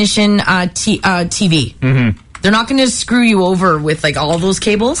definition TV. Mm-hmm. They're not going to screw you over with like all those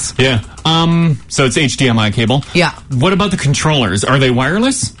cables. Yeah. So it's HDMI cable. Yeah. What about the controllers? Are they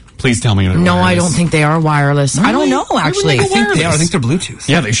wireless? Please tell me they're wireless. No, I don't think they are wireless. Really? I don't know, actually. I think they are. I think they're Bluetooth.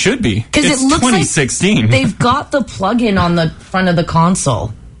 Yeah, they should be. Because it looks 2016. like they've got the plug-in on the front of the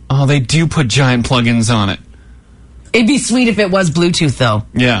console. Oh, they do put giant plugins on it. It'd be sweet if it was Bluetooth, though.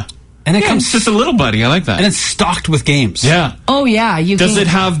 Yeah. And it comes just a little buddy. I like that. And it's stocked with games. Yeah. Oh, yeah. Does it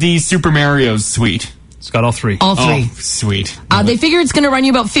have the Super Mario's suite? It's got all three. All three. Oh, sweet. They figure it's going to run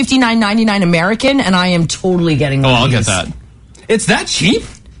you about $59.99 American, and I am totally getting one. Oh, I'll get that. It's that cheap?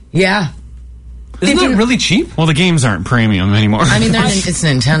 Yeah. Isn't it really cheap? Well, the games aren't premium anymore. I mean, it's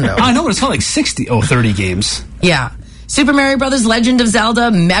Nintendo. I know, but it's got like 30 games. Yeah. Super Mario Brothers, Legend of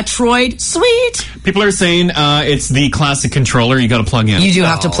Zelda, Metroid. Sweet. People are saying it's the classic controller you got to plug in. You do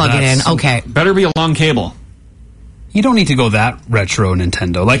have to plug it in. Okay. Better be a long cable. You don't need to go that retro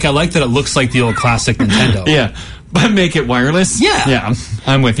Nintendo. Like, I like that it looks like the old classic Nintendo. Yeah. But make it wireless? Yeah. Yeah.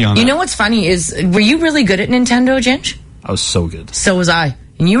 I'm with you on that. You know what's funny is, were you really good at Nintendo, Ginge? I was so good. So was I.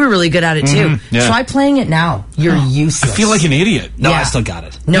 And you were really good at it, too. Yeah. Try playing it now. You're useless. I feel like an idiot. No, I still got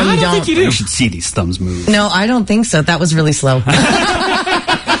it. No, you I don't think you do. You should see these thumbs move. No, I don't think so. That was really slow.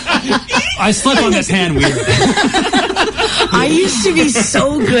 I slept on this hand weird. I used to be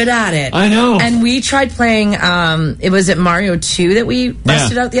so good at it. I know. And we tried playing, it was at Mario 2 that we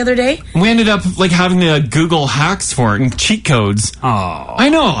busted out the other day. We ended up like having to Google hacks for it and cheat codes. Oh. I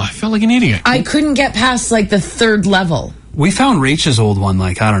know. I felt like an idiot. I couldn't get past like the third level. We found Rachel's old one,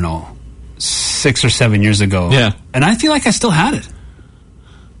 like, I don't know, 6 or 7 years ago. Yeah. And I feel like I still had it.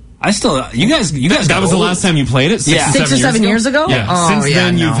 You guys That was the last time you played it? 6 or 7 years ago? Yeah. Oh, Since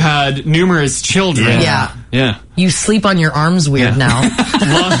then, you've had numerous children. Yeah. Yeah. You sleep on your arms weird now.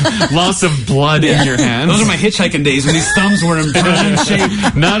 Loss of blood in your hands. Those are my hitchhiking days when these thumbs were in prison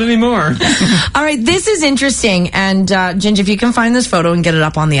shape. Not anymore. All right, this is interesting. And, Ginge, if you can find this photo and get it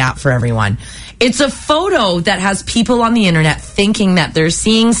up on the app for everyone. It's a photo that has people on the internet thinking that they're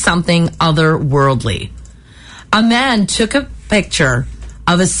seeing something otherworldly. A man took a picture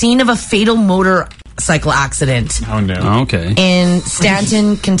of a scene of a fatal motorcycle accident. Oh, no. Okay. In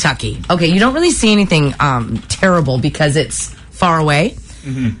Stanton, Kentucky. Okay, you don't really see anything terrible because it's far away.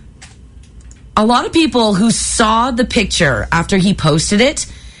 Mm-hmm. A lot of people who saw the picture after he posted it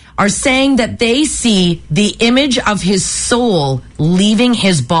are saying that they see the image of his soul leaving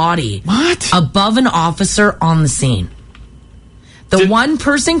his body above an officer on the scene. The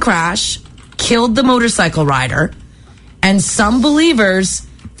one-person crash killed the motorcycle rider, and some believers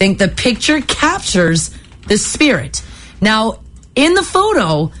think the picture captures the spirit. Now, in the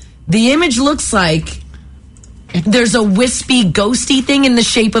photo, the image looks like there's a wispy, ghosty thing in the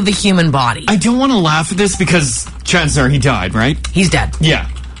shape of a human body. I don't want to laugh at this because chances are he died, right? He's dead. Yeah.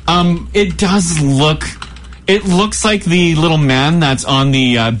 It does look... It looks like the little man that's on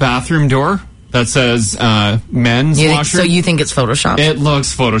the bathroom door that says men's washroom. So you think it's Photoshopped? It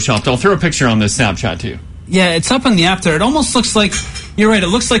looks Photoshopped. I'll throw a picture on this Snapchat, too. Yeah, it's up on the app there. It almost looks like... You're right, it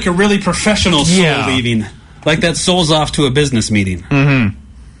looks like a really professional soul leaving. Like that soul's off to a business meeting. Mm-hmm.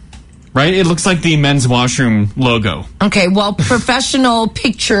 Right? It looks like the men's washroom logo. Okay, well, professional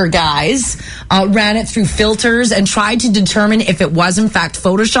picture guys ran it through filters and tried to determine if it was in fact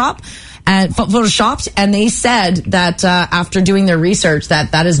photoshopped, and they said that after doing their research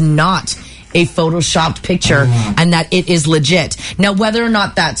that is not a photoshopped picture and that it is legit. Now, whether or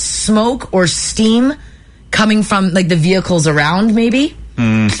not that's smoke or steam coming from like the vehicles around, maybe.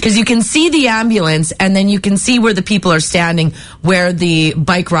 Because you can see the ambulance, and then you can see where the people are standing, where the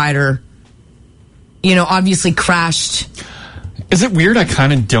bike rider obviously crashed. Is it weird? I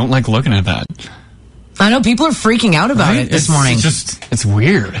kind of don't like looking at that. I know people are freaking out about it this morning. It's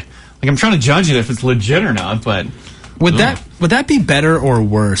weird. Like, I'm trying to judge it if it's legit or not, but would that be better or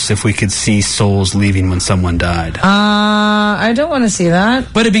worse if we could see souls leaving when someone died? I don't want to see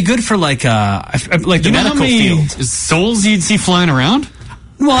that. But it'd be good for the medical field. Souls you'd see flying around?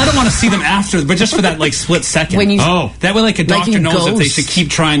 Well, I don't want to see them after, but just for that split second. That way, a doctor knows that they should keep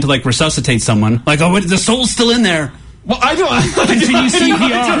trying to resuscitate someone. The soul's still in there. Well, I don't. Continue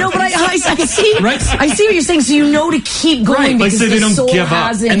CPR. No, but I see. Right? I see what you're saying. So to keep going because so they don't soul give up.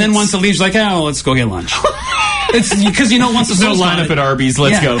 hasn't. And then once it leaves, let's go get lunch. It's because once the soul's line up at Arby's,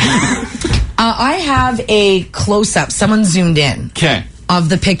 let's go. I have a close up. Someone zoomed in. Okay. Of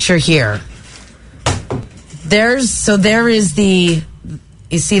the picture here. There is the.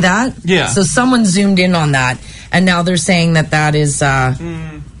 You see that? Yeah. So someone zoomed in on that, and now they're saying that is.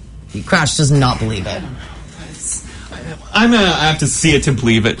 Crash does not believe it. I have to see it to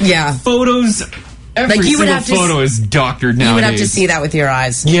believe it. Yeah. Photos. Every single photo is doctored nowadays. You would have to see that with your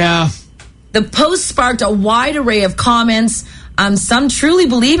eyes. Yeah. The post sparked a wide array of comments. Some truly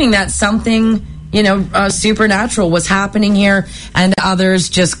believing that something, supernatural was happening here, and others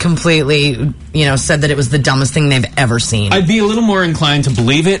just completely, said that it was the dumbest thing they've ever seen. I'd be a little more inclined to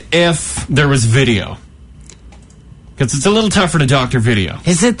believe it if there was video. Because it's a little tougher to doctor video.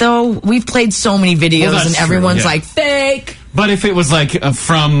 Is it, though? We've played so many videos, and everyone's like, fake! But if it was,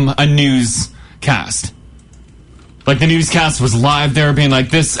 from a newscast. Like, the newscast was live there being like,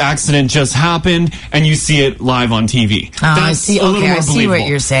 this accident just happened, and you see it live on TV. I see. A little more I see believable. what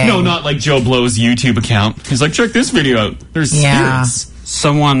you're saying. No, not like Joe Blow's YouTube account. He's like, check this video out. There's spirits.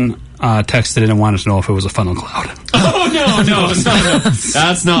 Someone texted in and wanted to know if it was a funnel cloud. Oh, no.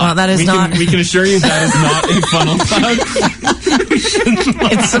 That's not. Well, that is not. We can assure you that is not a funnel cloud.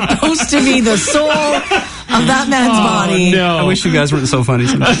 It's supposed to be the soul of that man's body. No. I wish you guys weren't so funny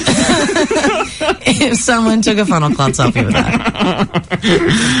sometimes. If someone took a funnel cloud selfie with that.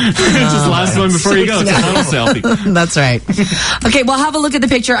 Just last one before you go. It's a funnel selfie. That's right. Okay, well, have a look at the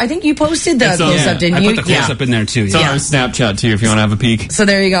picture. I think you posted the close-up, didn't you? I put the close-up in there, too. It's on our Snapchat, too, if you want to have a peek. So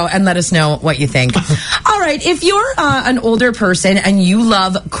there you go, and let us know what you think. All right, if you're an older person and you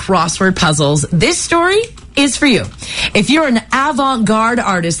love crossword puzzles, this story is for you. If you're an avant-garde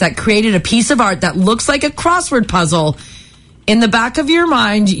artist that created a piece of art that looks like a crossword puzzle, in the back of your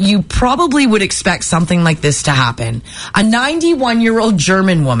mind, you probably would expect something like this to happen. A 91-year-old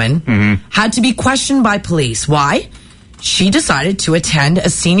German woman had to be questioned by police. Why? She decided to attend a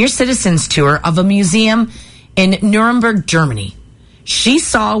senior citizens tour of a museum in Nuremberg, Germany. She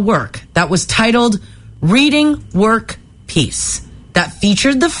saw a work that was titled Reading Work Piece that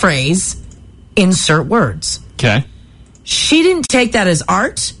featured the phrase, insert words. Okay. She didn't take that as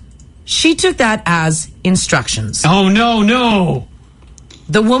art. She took that as instructions. Oh, no.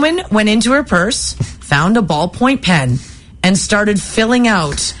 The woman went into her purse, found a ballpoint pen, and started filling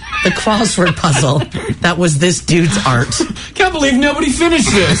out the crossword puzzle that was this dude's art. Can't believe nobody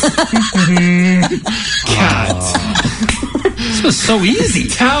finished this. Cat. This was so easy.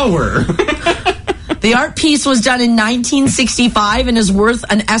 Tower. The art piece was done in 1965 and is worth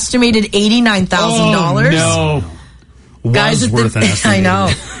an estimated $89,000. Oh, no. Guys at worth an estimated. I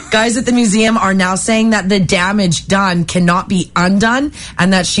know. Guys at the museum are now saying that the damage done cannot be undone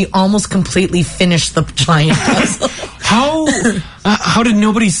and that she almost completely finished the giant puzzle. How did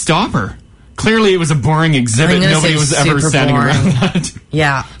nobody stop her? Clearly it was a boring exhibit. Nobody was ever standing around that.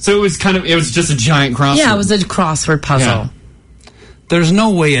 Yeah. So it was just a giant crossword. Yeah, it was a crossword puzzle. Yeah. There's no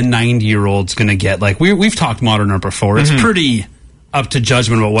way a 90-year-old's going to get, we've talked modern art before. It's pretty up to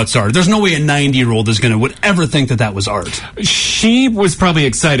judgment about what's art. There's no way a 90-year-old would ever think that was art. She was probably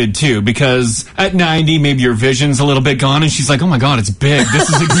excited, too, because at 90, maybe your vision's a little bit gone, and she's like, oh my God, it's big. This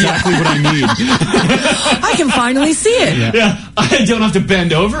is exactly what I need. I can finally see it. Yeah. I don't have to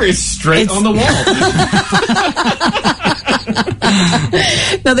bend over. It's straight on the wall.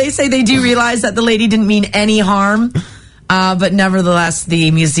 Now, they say they do realize that the lady didn't mean any harm. But nevertheless,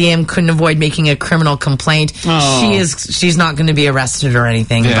 the museum couldn't avoid making a criminal complaint. Oh. She's not going to be arrested or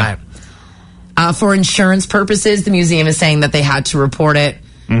anything. Yeah. But for insurance purposes, the museum is saying that they had to report it.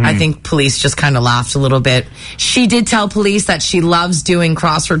 I think police just kind of laughed a little bit. She did tell police that she loves doing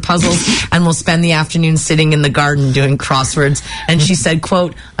crossword puzzles and will spend the afternoon sitting in the garden doing crosswords. And she said,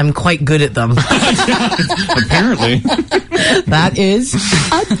 quote, I'm quite good at them. Apparently. That is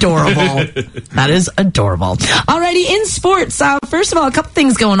adorable. That is adorable. Alrighty, in sports, first of all, a couple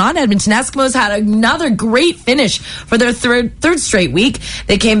things going on. Edmonton Eskimos had another great finish for their third straight week.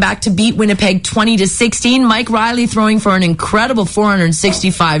 They came back to beat Winnipeg 20-16. Mike Riley throwing for an incredible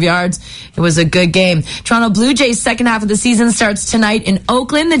 465 5 yards. It was a good game. Toronto Blue Jays' second half of the season starts tonight in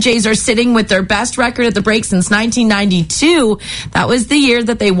Oakland. The Jays are sitting with their best record at the break since 1992. That was the year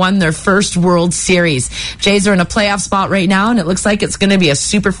that they won their first World Series. Jays are in a playoff spot right now, and it looks like it's going to be a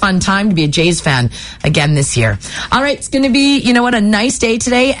super fun time to be a Jays fan again this year. All right, it's going to be, you know what, a nice day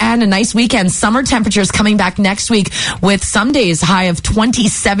today and a nice weekend. Summer temperatures coming back next week with some days high of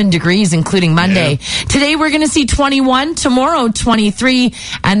 27 degrees, including Monday. Yeah. Today we're going to see 21, tomorrow 23,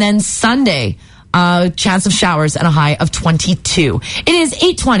 and then Sunday, chance of showers and a high of 22. It is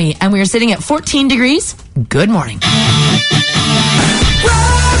 8:20, and we are sitting at 14 degrees. Good morning.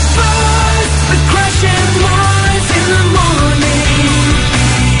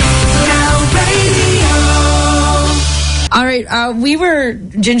 All right,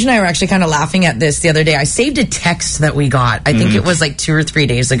 Ginge and I were actually kind of laughing at this the other day. I saved a text that we got. I think it was like 2 or 3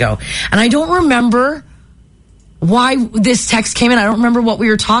 days ago. And I don't remember why this text came in. I don't remember what we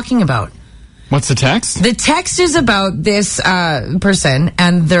were talking about. What's the text? The text is about this person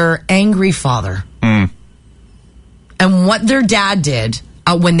and their angry father. And what their dad did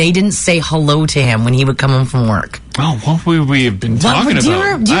when they didn't say hello to him when he would come home from work. Oh, what would we have been talking about? Do you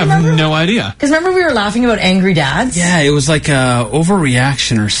I remember? have no idea. Because remember we were laughing about angry dads? Yeah, it was like a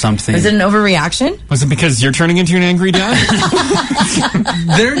overreaction or something. Was it an overreaction? Was it because you're turning into an angry dad?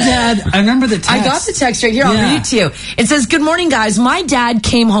 Their dad, I remember the text. I got the text right here. I'll read it to you. It says, "Good morning, guys. My dad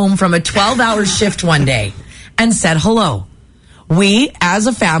came home from a 12-hour shift one day and said hello. We, as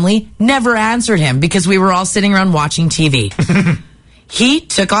a family, never answered him because we were all sitting around watching TV. He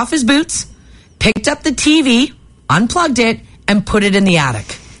took off his boots, picked up the TV, unplugged it, and put it in the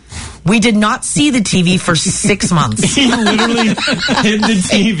attic. We did not see the TV for 6 months." He literally hid the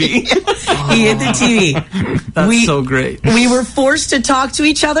TV. He hid the TV. That's so great. We were forced to talk to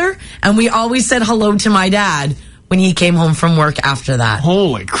each other, and we always said hello to my dad when he came home from work after that.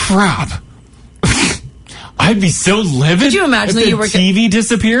 Holy crap. I'd be so livid. Could you imagine if that the you work TV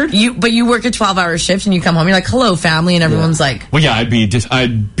disappeared? But you work a 12-hour shift and you come home, you're like, hello, family, and everyone's like... Well, yeah, I'd be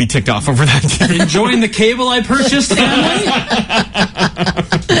ticked off over that. Enjoying the cable I purchased, family?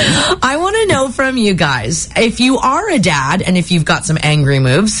 I want to know from you guys, if you are a dad and if you've got some angry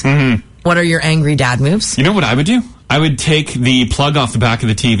moves, what are your angry dad moves? You know what I would do? I would take the plug off the back of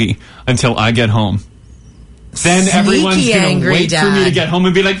the TV until I get home. Then everyone's going to wait for me to get home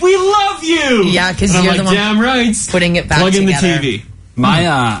and be like, "We love you!" Yeah, because you're like, the one damn right. putting it back Plug in together. the TV.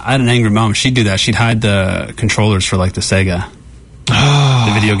 I had an angry mom. She'd do that. She'd hide the controllers for like the Sega.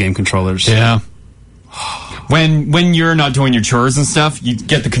 The video game controllers. Yeah. When you're not doing your chores and stuff, you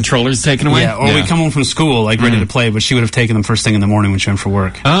get the controllers taken away? Yeah, or we come home from school like ready to play, but she would have taken them first thing in the morning when she went for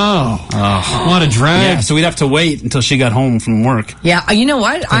work. Oh. What a drag. Yeah, so we'd have to wait until she got home from work. Yeah, you know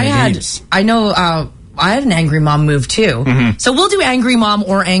what? I had an angry mom move too. So we'll do angry mom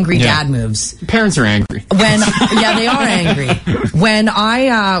or angry dad moves. Parents are angry. Yeah, they are angry. When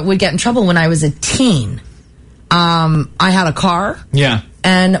I would get in trouble when I was a teen, I had a car. Yeah.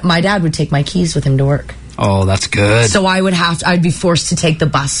 And my dad would take my keys with him to work. Oh, that's good. So I'd be forced to take the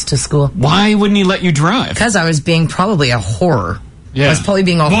bus to school. Why wouldn't he let you drive? Because I was being probably a horror. Yeah. I was probably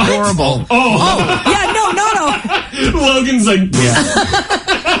being horrible. Oh, yeah, no. Logan's like,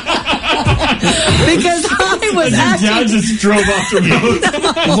 Because I was acting. Dad just drove off the road.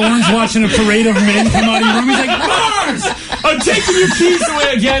 Lauren's watching a parade of men come out of your room. He's like, Mars! I'm taking your keys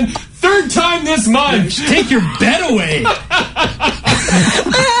away again. 3rd time this month. Take your bed away.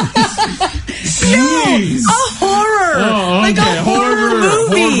 Jeez. A horror. Like a horror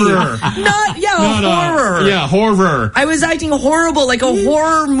movie. Horror. Horror. Yeah, horror. I was acting horrible, like a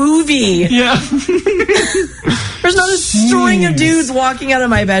horror movie. Yeah. There's not a string of dudes walking out of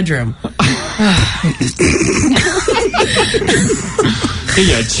my bedroom.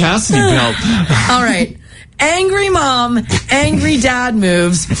 Yeah, chastity belt. All right. Angry mom, angry dad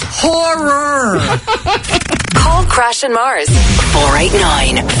moves, horror. Call Crash and Mars.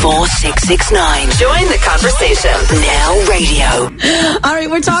 489-4669. Join the conversation. Now radio. All right,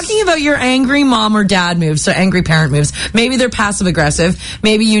 we're talking about your angry mom or dad moves, so angry parent moves. Maybe they're passive aggressive.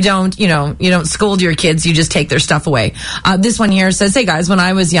 Maybe you don't scold your kids, you just take their stuff away. This one here says, "Hey guys, when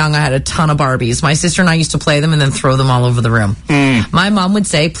I was young, I had a ton of Barbies. My sister and I used to play them and then throw them all over the room. My mom would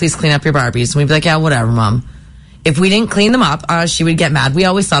say, 'Please clean up your Barbies.' And we'd be like, 'Yeah, whatever, Mom.' If we didn't clean them up, she would get mad. We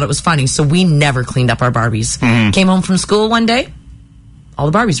always thought it was funny, so we never cleaned up our Barbies. Came home from school one day,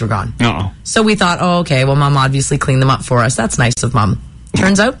 all the Barbies were gone. So we thought, oh, okay, well, Mom obviously cleaned them up for us. That's nice of Mom.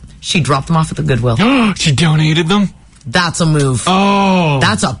 Turns out, she dropped them off at the Goodwill. She donated them? That's a move. Oh.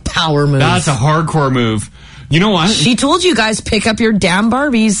 That's a power move. That's a hardcore move. You know what? She told you guys, pick up your damn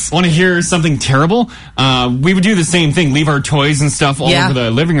Barbies. Want to hear something terrible? We would do the same thing, leave our toys and stuff all over the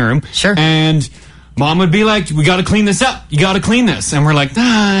living room. Sure. And Mom would be like, we got to clean this up. You got to clean this. And we're like,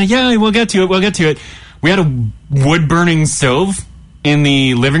 yeah, we'll get to it. We had a wood-burning stove in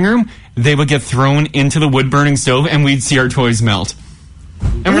the living room. They would get thrown into the wood-burning stove, and we'd see our toys melt.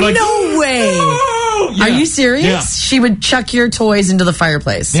 And we're like, no way. Oh! Yeah. Are you serious? Yeah. She would chuck your toys into the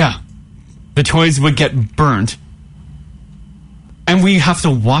fireplace. Yeah. The toys would get burnt. And we have to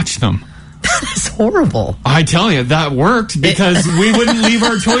watch them. That is horrible. I tell you, that worked because we wouldn't leave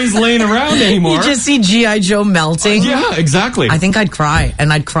our toys laying around anymore. You just see G.I. Joe melting. Yeah, exactly. I think I'd cry,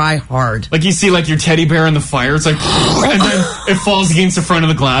 and I'd cry hard. Like you see like your teddy bear in the fire, it's like, and then it falls against the front of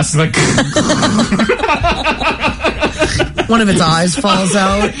the glass. It's like, one of its eyes falls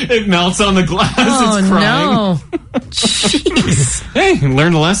out. It melts on the glass. Oh, it's crying. no. Jeez. Hey,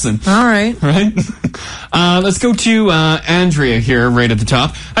 learn a lesson. All right. Right? Let's go to Andrea here, right at the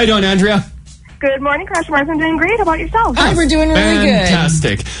top. How you doing, Andrea? Good morning, Crash Mars. I'm doing great. How about yourself? Hi, we're doing really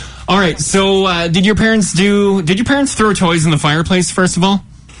Fantastic. All right, so did your parents throw toys in the fireplace, first of all?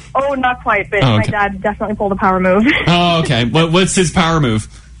 Oh, not quite, but Oh, my okay. dad definitely pulled a power move. Oh, okay. What's his power move?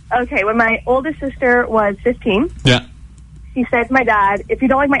 Okay, when my oldest sister was 15, Yeah. she said to my dad, if you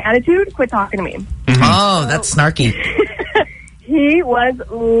don't like my attitude, quit talking to me. Mm-hmm. Oh, that's snarky. He was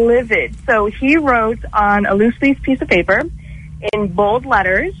livid. So he wrote on a loose leaf piece of paper in bold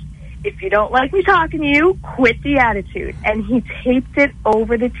letters, if you don't like me talking to you, quit the attitude. And he taped it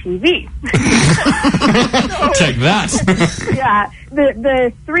over the TV. Take that. Yeah.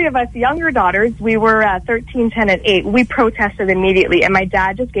 The three of us younger daughters, we were 13, 10, and 8. We protested immediately. And my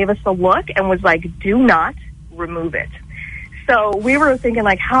dad just gave us a look and was like, do not remove it. So we were thinking,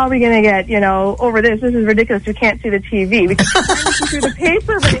 like, how are we going to get, over this? This is ridiculous. We can't see the TV. We could see through the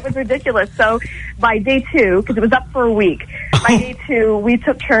paper, but it was ridiculous. So by day 2, because it was up for a week, by day 2, we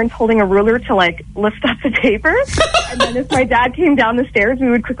took turns holding a ruler to, like, lift up the paper. And then if my dad came down the stairs, we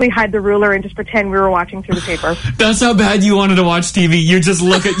would quickly hide the ruler and just pretend we were watching through the paper. That's how bad you wanted to watch TV.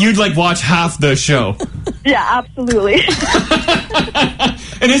 You'd like watch half the show. Yeah, absolutely.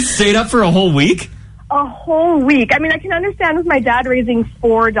 And it stayed up for a whole week? A whole week. I mean, I can understand with my dad raising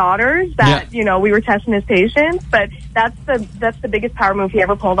 4 daughters that, we were testing his patience, but that's the biggest power move he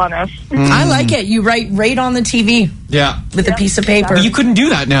ever pulled on us. I like it. You write right on the TV. Yeah. With a piece of paper. But you couldn't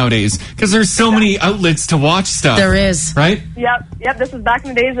do that nowadays because there's so many outlets to watch stuff. There is. Right? Yep. This was back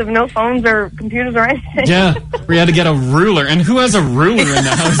in the days of no phones or computers or anything. Yeah. We had to get a ruler. And who has a ruler in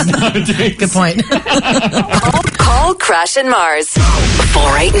the house nowadays? Good point. Call Crash and Mars.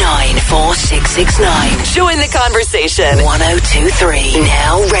 489-4669. Join the conversation. 1023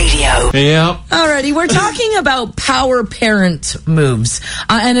 Now Radio. Yep. Alrighty, we're talking about power parent moves.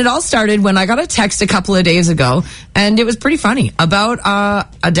 And it all started when I got a text a couple of days ago, and it was pretty funny, about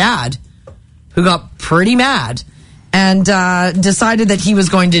a dad who got pretty mad and decided that he was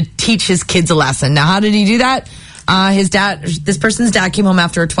going to teach his kids a lesson. Now, how did he do that? This person's dad came home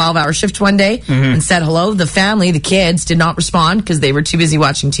after a 12-hour shift one day and said hello. The family, the kids, did not respond because they were too busy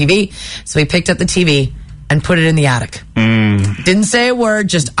watching TV. So he picked up the TV and put it in the attic. Didn't say a word,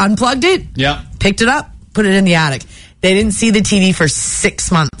 just unplugged it, picked it up, put it in the attic. They didn't see the TV for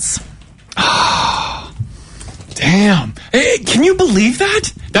 6 months. Damn. Hey, can you believe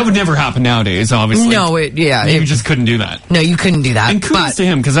that? That would never happen nowadays, obviously. No, you just couldn't do that. No, you couldn't do that. And kudos to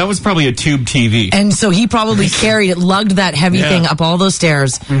him, because that was probably a tube TV. And so he probably lugged that heavy thing up all those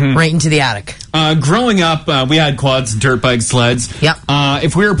stairs right into the attic. Growing up, we had quads, dirt bikes, sleds. Yep.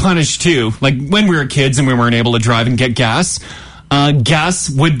 If we were punished too, like when we were kids and we weren't able to drive and get gas, gas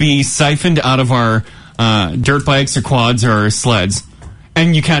would be siphoned out of our dirt bikes or quads or sleds.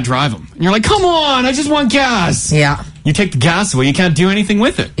 And you can't drive them. And you're like, come on, I just want gas. Yeah. You take the gas away, you can't do anything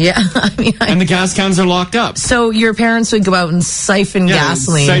with it. Yeah. And the gas cans are locked up. So your parents would go out and siphon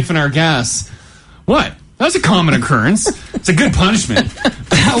gasoline. Siphon our gas. What? That's a common occurrence. It's a good punishment.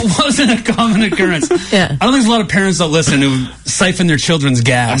 That wasn't a common occurrence. Yeah. I don't think there's a lot of parents that listen who siphon their children's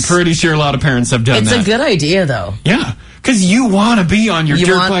gas. I'm pretty sure a lot of parents have done that. It's a good idea, though. Yeah. Because you want to be on your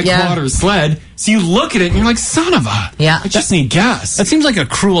dirt bike, quad, or sled, so you look at it and you're like, son of a... Yeah. I just need gas. That seems like a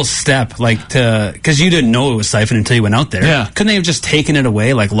cruel step, because you didn't know it was siphoned until you went out there. Yeah. Couldn't they have just taken it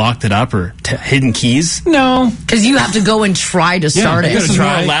away, like locked it up, or hidden keys? No. Because you have to go and try to start it. This is more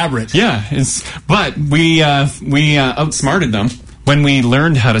elaborate. Yeah. But we outsmarted them when we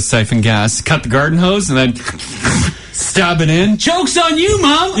learned how to siphon gas. Cut the garden hose and then... stab it in. Joke's on you,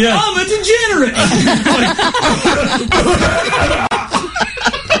 Mom. Yeah. I'm a degenerate.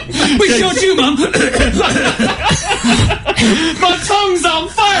 We showed you, Mom. My tongue's on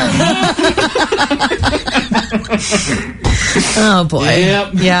fire, Mom. Oh, boy.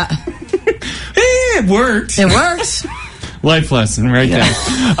 Yep. Yeah. It worked. It worked. Life lesson right there.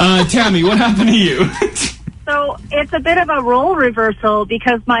 Tammy, what happened to you? So it's a bit of a role reversal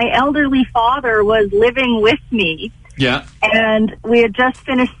because my elderly father was living with me. Yeah. And we had just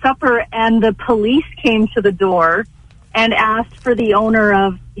finished supper and the police came to the door and asked for the owner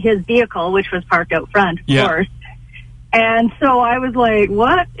of his vehicle, which was parked out front, of course. And so I was like,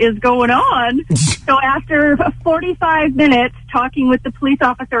 what is going on? So after 45 minutes talking with the police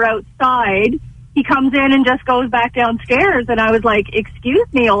officer outside, he comes in and just goes back downstairs. And I was like, excuse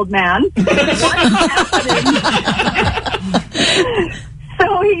me, old man. What's happening?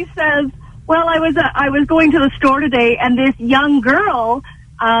 So he says, well, I was going to the store today and this young girl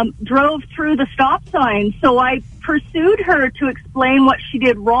drove through the stop sign. So I pursued her to explain what she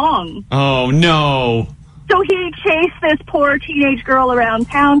did wrong. Oh, no. So he chased this poor teenage girl around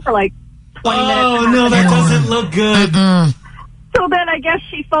town for like 20 minutes. Oh, no, that doesn't look good. So then I guess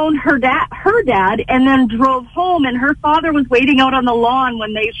she phoned her dad, and then drove home, and her father was waiting out on the lawn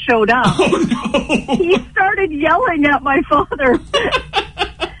when they showed up. Oh, no. He started yelling at my father.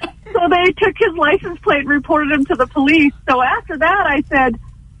 So they took his license plate and reported him to the police. So after that, I said,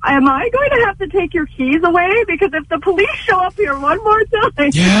 am I going to have to take your keys away? Because if the police show up here one more time...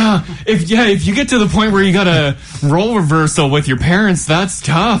 Yeah, if you get to the point where you got a role reversal with your parents, that's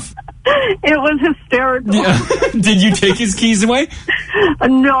tough. It was hysterical. Yeah. Did you take his keys away?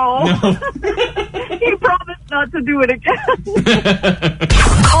 No. He promised not to do it again.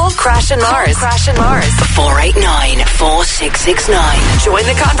 Call Crash and Mars. 489-4669. Join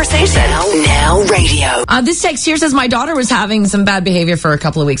the conversation. Now radio. This text here says, my daughter was having some bad behavior for a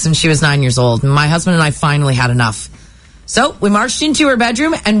couple of weeks when she was 9 years old. My husband and I finally had enough. So we marched into her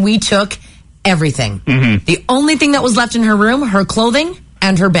bedroom and we took everything. Mm-hmm. The only thing that was left in her room, her clothing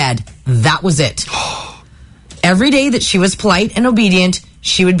and her bed. That was it. Every day that she was polite and obedient,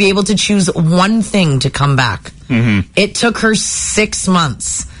 she would be able to choose one thing to come back. Mm-hmm. It took her 6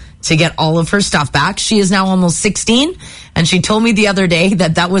 months to get all of her stuff back. She is now almost 16, and she told me the other day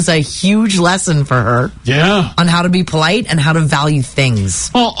that was a huge lesson for her. Yeah. On how to be polite and how to value things.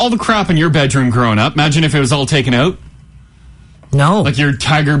 Well, all the crap in your bedroom growing up, imagine if it was all taken out. No. Like your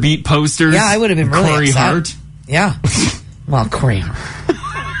Tiger Beat posters. Yeah, I would have been really Corey upset. Hart. Yeah. Well, Corey Hart.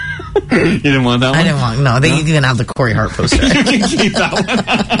 You didn't want that one? I didn't want, no. You can have the Corey Hart poster. You can keep that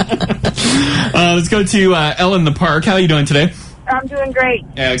one. Let's go to Ellen in the Park. How are you doing today? I'm doing great.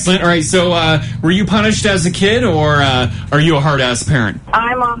 Excellent. All right, so were you punished as a kid, or are you a hard-ass parent?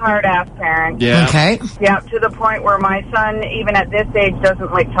 I'm a hard-ass parent. Yeah. Okay. Yeah, to the point where my son, even at this age,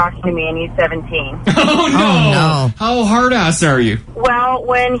 doesn't like talking to me, and he's 17. Oh, no. Oh, no. How hard-ass are you? Well,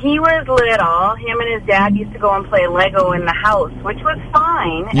 when he was little, him and his dad used to go and play Lego in the house, which was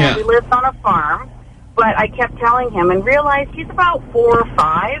fine, Yeah. and we lived on a farm, but I kept telling him and realized he's about 4 or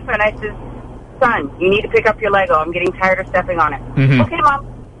 5, and I said, son, you need to pick up your Lego. I'm getting tired of stepping on it. Mm-hmm. Okay, Mom.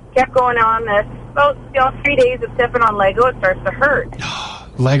 Kept going on this. About 3 days of stepping on Lego, it starts to hurt.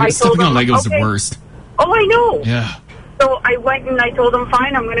 Stepping on Lego is the worst. Oh, I know. Yeah. So I went and I told him,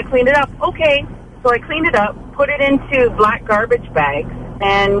 fine, I'm going to clean it up. Okay. So I cleaned it up, put it into black garbage bags,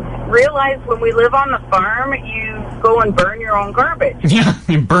 and realized when we live on the farm, you go and burn your own garbage. Yeah,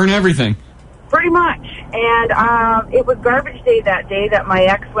 you burn everything. Pretty much. And it was garbage day that day that my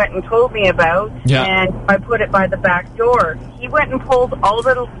ex went and told me about. Yeah. And I put it by the back door. He went and pulled all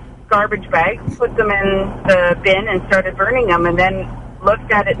the garbage bags, put them in the bin, and started burning them, and then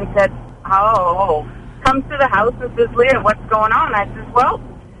looked at it and said, oh. Comes to the house and says, Leah, what's going on? I says, well,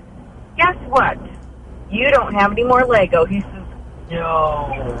 guess what? You don't have any more Lego. He says,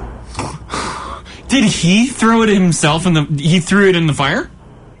 no. Did he throw it himself he threw it in the fire?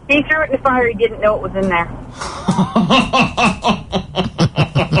 He threw it in the fire. He didn't know it was in there.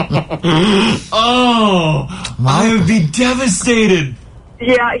 Oh, I would be devastated.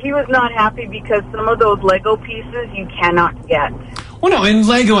 Yeah, he was not happy because some of those Lego pieces you cannot get. Well, no, and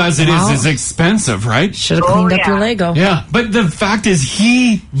Lego as it is expensive, right? Should have cleaned up your Lego. Yeah, but the fact is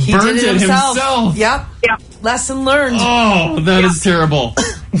he burnt did it himself. Yep. Yep. Lesson learned. Oh, that is terrible.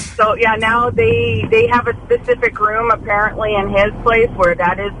 So, yeah, now they have a specific room apparently in his place where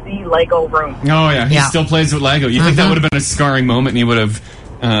that is the Lego room. Oh, yeah, he still plays with Lego. You think that would have been a scarring moment and he would have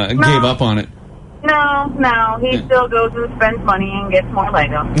gave up on it? No, he still goes and spends money and gets more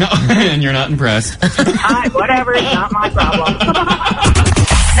Lego. No, and you're not impressed. Whatever, it's not my problem.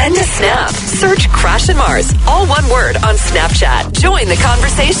 Send a snap. Search Crash and Mars, all one word on Snapchat. Join the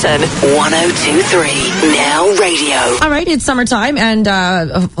conversation. 102.3 Now Radio. All right, it's summertime, and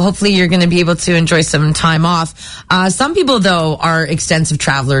hopefully you're going to be able to enjoy some time off. Some people, though, are extensive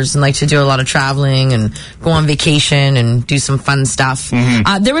travelers and like to do a lot of traveling and go on vacation and do some fun stuff.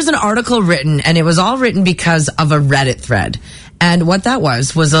 There was an article written, and it was all written because of a Reddit thread. And what that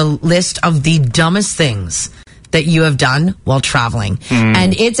was a list of the dumbest things that you have done while traveling.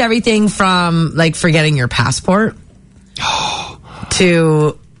 And it's everything from like forgetting your passport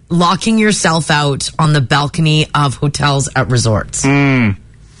to locking yourself out on the balcony of hotels at resorts. A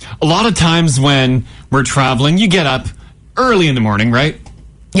lot of times when we're traveling, you get up early in the morning, right?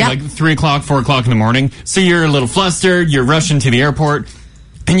 Yeah. Like 3 o'clock, 4 o'clock in the morning. So you're a little flustered, you're rushing to the airport.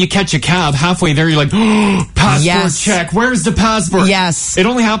 And you catch a cab halfway there, you're like, oh, passport check. Where's the passport? Yes. It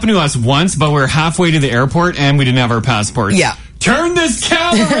only happened to us once, but we're halfway to the airport and we didn't have our passports. Yeah. Turn this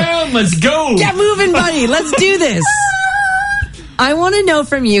cab around. Let's go. Get moving, buddy. Let's do this. I want to know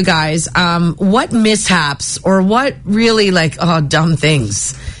from you guys, what mishaps or what really dumb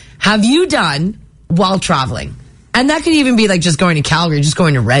things have you done while traveling? And that could even be like just going to Calgary, just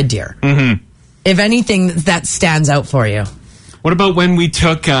going to Red Deer. If anything that stands out for you. What about when we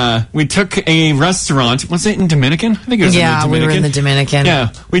took a restaurant? Was it in Dominican? I think it was in the Dominican. Yeah, we were in the Dominican.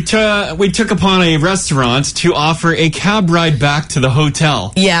 Yeah, we took upon a restaurant to offer a cab ride back to the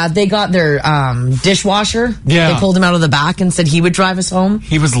hotel. Yeah, they got their dishwasher. Yeah. They pulled him out of the back and said he would drive us home.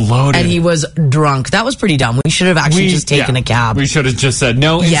 He was loaded. And he was drunk. That was pretty dumb. We should have actually just taken a cab. We should have just said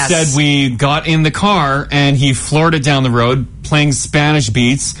no. Yes. Instead, we got in the car and he floored it down the road playing Spanish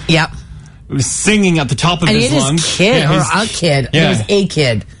beats. Yep. Was singing at the top of his lungs. Kid, or a kid. Yeah. It was a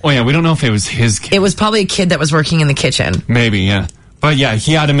kid. Oh, yeah, we don't know if it was his kid. It was probably a kid that was working in the kitchen. Maybe, yeah. But yeah,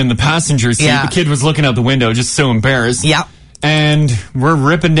 he had him in the passenger seat. Yeah. The kid was looking out the window, just so embarrassed. Yep. And we're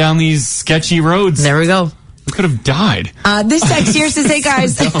ripping down these sketchy roads. There we go. We could have died. This text here says, hey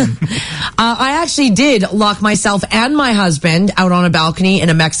guys, I actually did lock myself and my husband out on a balcony in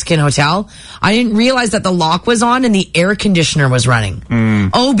a Mexican hotel. I didn't realize that the lock was on and the air conditioner was running.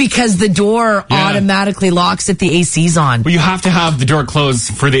 Oh, because the door automatically locks if the AC's on. Well, you have to have the door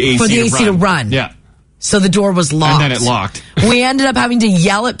closed for the AC to run. Yeah. So the door was locked. And then it locked. We ended up having to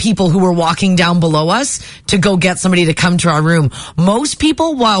yell at people who were walking down below us to go get somebody to come to our room. Most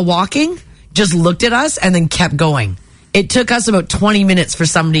people, while walking, just looked at us and then kept going. It took us about 20 minutes for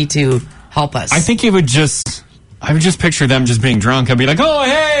somebody to help us. I think I would just picture them just being drunk. I'd be like, oh,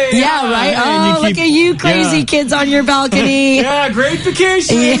 hey. Yeah, right. Hey, look at you crazy kids on your balcony. Yeah, great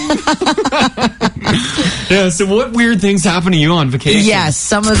vacation. Yeah, so what weird things happen to you on vacation? Yes,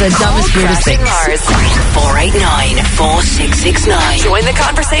 some of the dumbest, weirdest things. Mars, 489-4669. Join the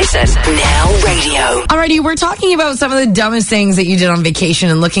conversation. Now Radio. Alrighty, we're talking about some of the dumbest things that you did on vacation,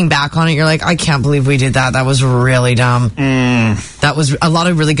 and looking back on it, you're like, I can't believe we did that. That was really dumb. That was a lot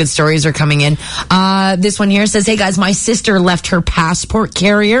of really good stories are coming in. This one here says, hey guys, my sister left her passport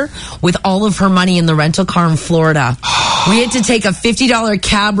carrier with all of her money in the rental car in Florida. We had to take a $50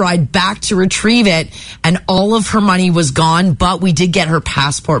 cab ride back to retrieve it, and all of her money was gone, but we did get her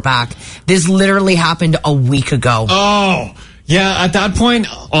passport back. This literally happened a week ago. Oh, yeah, at that point,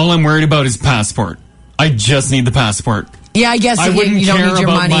 all I'm worried about is passport. I just need the passport. Yeah, I guess I wouldn't you don't care need your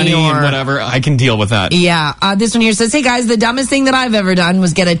about money or and whatever. I can deal with that. Yeah. This one here says, hey guys, the dumbest thing that I've ever done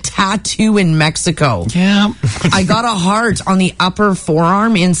was get a tattoo in Mexico. Yeah. I got a heart on the upper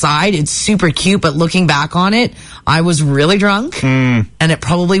forearm inside. It's super cute, but looking back on it, I was really drunk, and it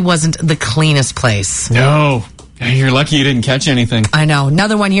probably wasn't the cleanest place. No. You're lucky you didn't catch anything. I know.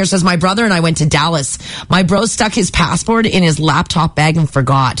 Another one here says, my brother and I went to Dallas. My bro stuck his passport in his laptop bag and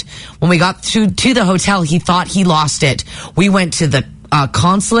forgot. When we got to the hotel, he thought he lost it. We went to the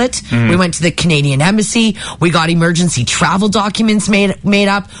consulate. We went to the Canadian embassy. We got emergency travel documents made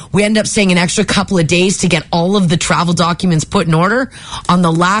up. We ended up staying an extra couple of days to get all of the travel documents put in order. On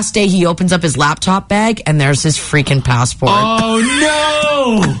the last day, he opens up his laptop bag and there's his freaking passport. Oh,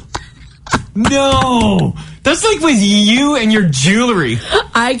 no! No! That's like with you and your jewelry.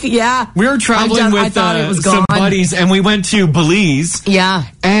 We were traveling with some buddies, and we went to Belize. Yeah.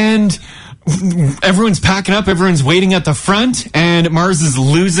 And everyone's packing up, everyone's waiting at the front, and Mars is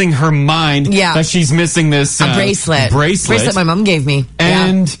losing her mind that she's missing this bracelet my mom gave me.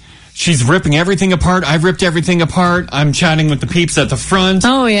 And she's ripping everything apart. I ripped everything apart. I'm chatting with the peeps at the front.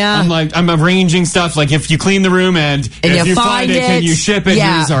 Oh, yeah. I'm arranging stuff like, if you clean the room and if you find it, can you ship it?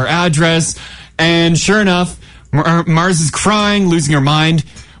 Yeah. Here's our address. And sure enough, Mars is crying, losing her mind.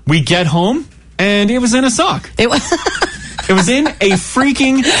 We get home, and it was in a sock. It was... It was in a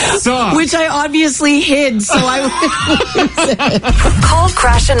freaking sock. Which I obviously hid, so I Call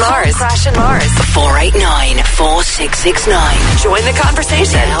Crash and Mars. Crash and Mars. 489-4669. Join the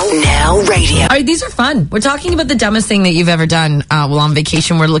conversation. Now radio. All right, these are fun. We're talking about the dumbest thing that you've ever done while on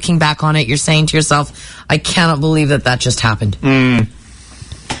vacation. We're looking back on it. You're saying to yourself, I cannot believe that just happened.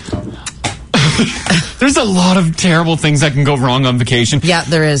 There's a lot of terrible things that can go wrong on vacation. Yeah,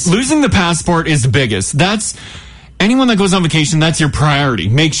 there is. Losing the passport is the biggest. That's anyone that goes on vacation, that's your priority.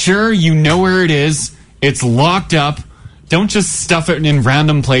 Make sure you know where it is. It's locked up. Don't just stuff it in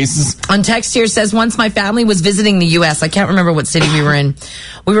random places. On text here says, once my family was visiting the U.S., I can't remember what city we were in.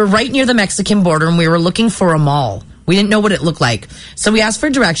 We were right near the Mexican border and we were looking for a mall. We didn't know what it looked like. So we asked for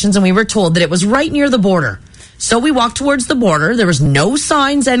directions and we were told that it was right near the border. So we walked towards the border. There was no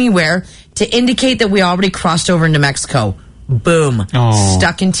signs anywhere to indicate that we already crossed over into Mexico. Boom. Oh.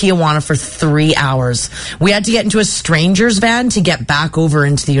 Stuck in Tijuana for 3 hours. We had to get into a stranger's van to get back over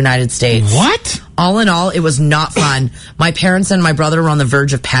into the United States. What? All in all, it was not fun. My parents and my brother were on the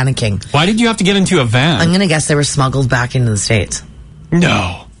verge of panicking. Why did you have to get into a van? I'm going to guess they were smuggled back into the States.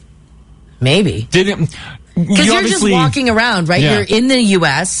 No. Maybe. Didn't... Because you're just walking around, right? Yeah. You're in the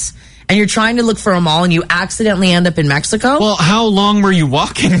U.S., and you're trying to look for a mall and you accidentally end up in Mexico? Well, how long were you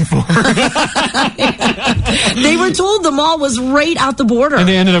walking for? They were told the mall was right at the border. And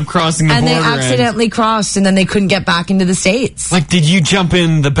they ended up crossing the border. And they accidentally crossed, and then they couldn't get back into the States. Like, did you jump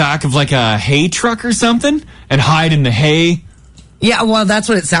in the back of like a hay truck or something and hide in the hay? Yeah, well, that's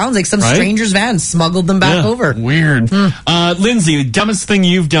what it sounds like. Some Right? stranger's van smuggled them back over. Weird. Lindsay, dumbest thing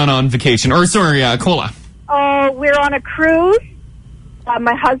you've done on vacation. Or, sorry, Cola. We're on a cruise,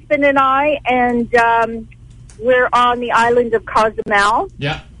 my husband and I, and we're on the island of Cozumel.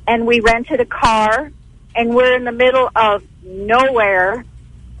 Yeah. And we rented a car, and we're in the middle of nowhere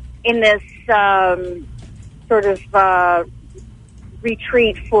in this sort of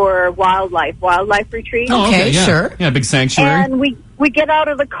retreat for wildlife retreat. Oh, Okay, yeah. sure. Yeah, big sanctuary. And we get out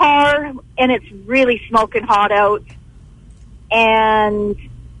of the car, and it's really smoking hot out, and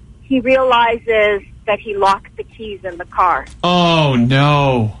he realizes that he locked the keys in the car. Oh,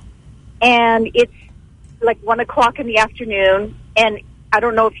 no. And it's like 1 o'clock in the afternoon, and I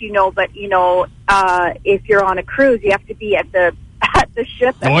don't know if you know, but if you're on a cruise, you have to be at the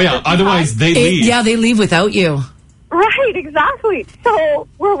ship. Oh, yeah. Otherwise, they leave. Yeah, they leave without you. Right, exactly. So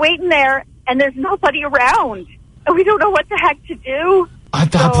we're waiting there, and there's nobody around, and we don't know what the heck to do.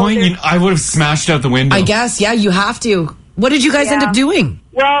 At that point, I would have smashed out the window. I guess, yeah, you have to. What did you guys end up doing?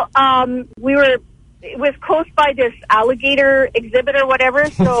 Well, it was close by this alligator exhibit or whatever,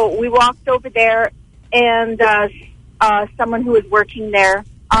 so we walked over there, and someone who was working there,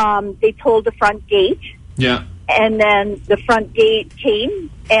 they told the front gate. Yeah. And then the front gate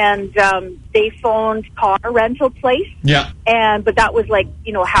came, and they phoned car rental place. Yeah. But that was like,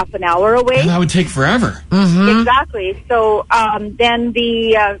 half an hour away. And that would take forever. Mm-hmm. Exactly. So then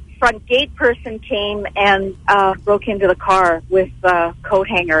the front gate person came and broke into the car with a coat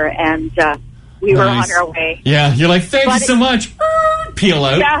hanger, and we were on our way. Yeah, you're like, thank you so much. Peel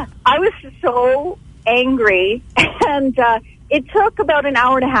out. Yeah, I was so angry, and it took about an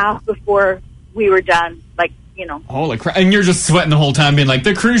hour and a half before we were done. Like, Holy crap. And you're just sweating the whole time, being like,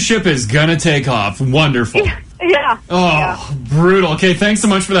 the cruise ship is going to take off. Wonderful. Yeah. Oh, brutal. Okay, thanks so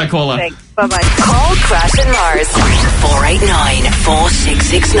much for that, Cola. Thanks. Bye-bye. Call Crash and Mars.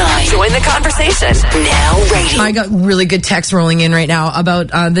 489-4669. Join the conversation. Now radio. I got really good text rolling in right now about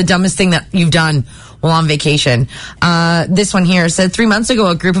the dumbest thing that you've done while on vacation. This one here said, 3 months ago,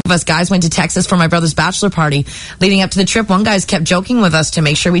 a group of us guys went to Texas for my brother's bachelor party. Leading up to the trip, one guy kept joking with us to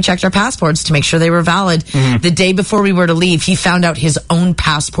make sure we checked our passports to make sure they were valid. Mm-hmm. The day before we were to leave, he found out his own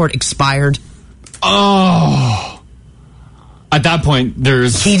passport expired. Oh. At that point,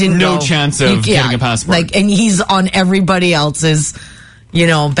 there's no chance of getting a passport. And he's on everybody else's,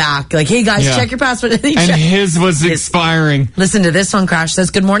 back. Like, hey guys, check your passport. And his was expiring. Listen to this one, Crash says,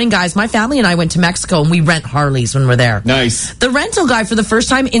 good morning, guys. My family and I went to Mexico and we rent Harleys when we're there. Nice. The rental guy for the first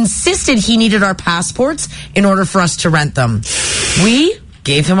time insisted he needed our passports in order for us to rent them. We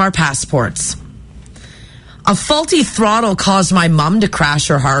gave him our passports. A faulty throttle caused my mom to crash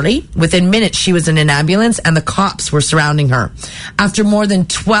her Harley. Within minutes, she was in an ambulance and the cops were surrounding her. After more than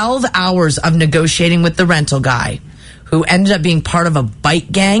 12 hours of negotiating with the rental guy, who ended up being part of a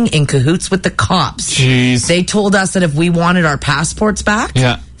bike gang in cahoots with the cops. Jeez. They told us that if we wanted our passports back,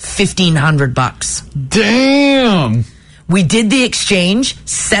 $1,500. Damn. We did the exchange,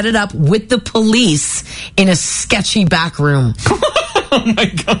 set it up with the police in a sketchy back room. Oh my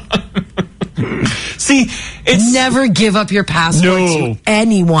God. See, it's never give up your passport to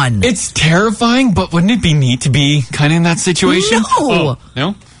anyone. It's terrifying, but wouldn't it be neat to be kind of in that situation? No. Oh,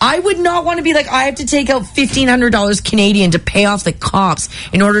 no? I would not want to be like, I have to take out $1,500 Canadian to pay off the cops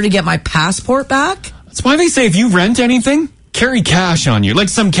in order to get my passport back. That's why they say if you rent anything, carry cash on you, like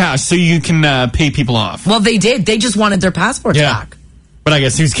some cash, so you can pay people off. Well, they did. They just wanted their passports back. But I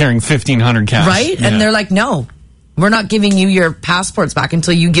guess who's carrying $1,500 cash? Right? Yeah. And they're like, no, we're not giving you your passports back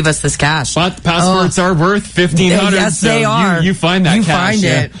until you give us this cash. But passports are worth $1,500. Yes, so they are. You find that cash. You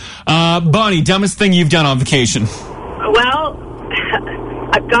find it. Bonnie, dumbest thing you've done on vacation? Well,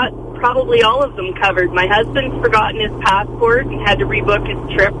 I've got probably all of them covered. My husband's forgotten his passport and had to rebook his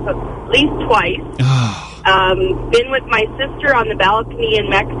trip at least twice. Been with my sister on the balcony in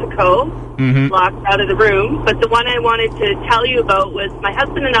Mexico, locked out of the room. But the one I wanted to tell you about was my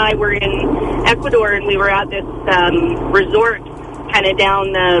husband and I were in Ecuador, and we were at this resort kind of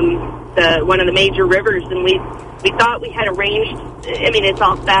down one of the major rivers, and we thought we had arranged, I mean, it's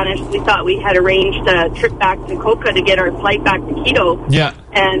all Spanish, we thought we had arranged a trip back to Coca to get our flight back to Quito. Yeah.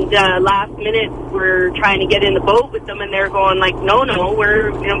 And last minute, we're trying to get in the boat with them, and they're going like, no,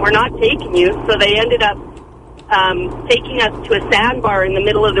 we're not taking you. So they ended up taking us to a sandbar in the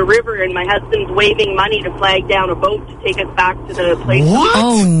middle of the river, and my husband's waving money to flag down a boat to take us back to the place. What?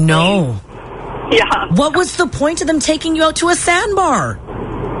 Oh, no. Yeah. What was the point of them taking you out to a sandbar?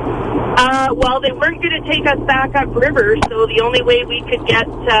 Well, they weren't going to take us back upriver, so the only way we could get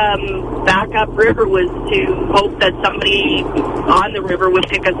back upriver was to hope that somebody on the river would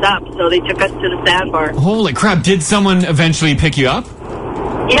pick us up. So they took us to the sandbar. Holy crap. Did someone eventually pick you up?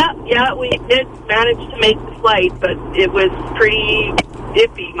 Yeah, we did manage to make the flight, but it was pretty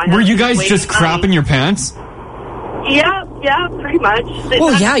iffy. Were you guys just crapping your pants? Yeah, pretty much.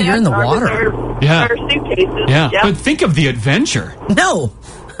 Oh, yeah, you're in the water. Our suitcases. Yeah, but think of the adventure. No.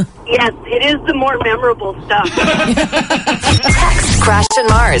 Yes, it is the more memorable stuff. Text Crash and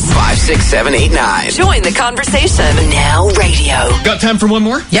Mars 56789. Join the conversation. Now radio. Got time for one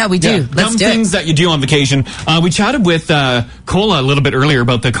more? Yeah, we do. Let's Dumb do things that you do on vacation. We chatted with Cola a little bit earlier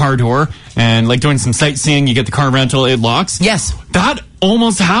about the car door and like doing some sightseeing. You get the car rental, it locks. Yes. That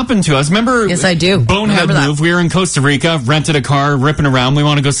almost happened to us. Remember? Yes, I do. Bonehead move. We were in Costa Rica, rented a car, ripping around. We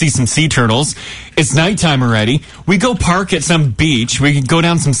want to go see some sea turtles. It's nighttime already. We go park at some beach. We can go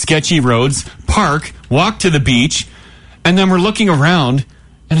down some sketchy roads, park, walk to the beach, and then we're looking around,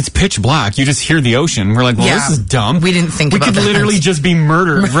 and it's pitch black. You just hear the ocean. We're like, well, this is dumb. We didn't think about that. We could literally just be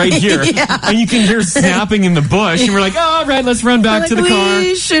murdered right here. And you can hear snapping in the bush, and we're like, all right, let's run back to the car.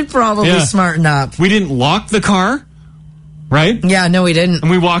 We should probably smarten up. We didn't lock the car. Right? Yeah, no, we didn't.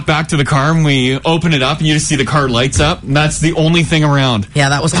 And we walk back to the car and we open it up and you just see the car lights up. And that's the only thing around. Yeah,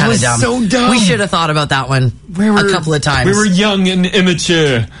 that was kind of dumb. So dumb. We should have thought about that one a couple of times. We were young and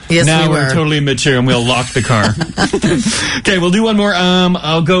immature. Yes, now we were. We're totally mature and we'll lock the car. Okay, we'll do one more.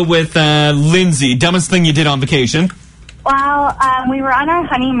 I'll go with Lindsay. Dumbest thing you did on vacation? Well, we were on our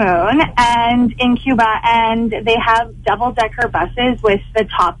honeymoon and in Cuba, and they have double-decker buses with the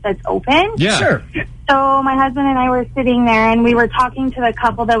top that's open. Yeah. Sure. So my husband and I were sitting there, and we were talking to the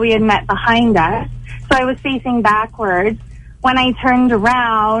couple that we had met behind us. So I was facing backwards. When I turned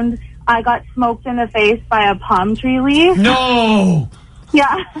around, I got smoked in the face by a palm tree leaf. No!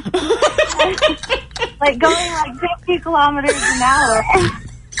 Yeah. Like going like 50 kilometers an hour.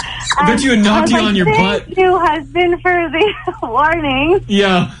 I bet you had knocked you on your butt. Thank you, husband, for the warning.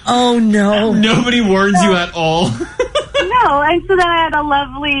 Yeah. Oh, no. Nobody warns you at all. No, and so then I had a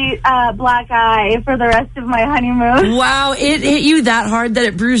lovely black eye for the rest of my honeymoon. Wow, it hit you that hard that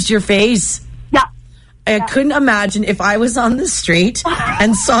it bruised your face? Yeah. I couldn't imagine if I was on the street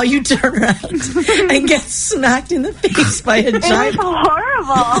and saw you turn around and get smacked in the face by a giant... It was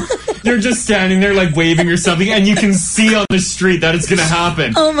horrible. You're just standing there like waving or something and you can see on the street that it's going to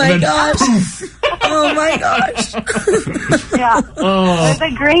happen. Oh my gosh. Oh my gosh. Yeah. Oh. It's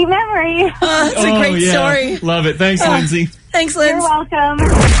a great memory. It's a great story. Love it. Thanks, Lindsay. Thanks, Lindsay. You're welcome.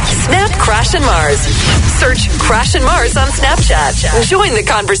 Snap Crash and Mars. Search Crash and Mars on Snapchat. Join the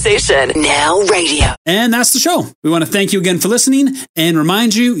conversation. Now radio. And that's the show. We want to thank you again for listening and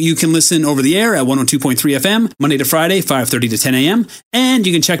remind you, you can listen over the air at 102.3 FM, Monday to Friday, 5:30 to 10 a.m. And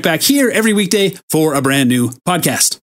you can check back here every weekday for a brand new podcast.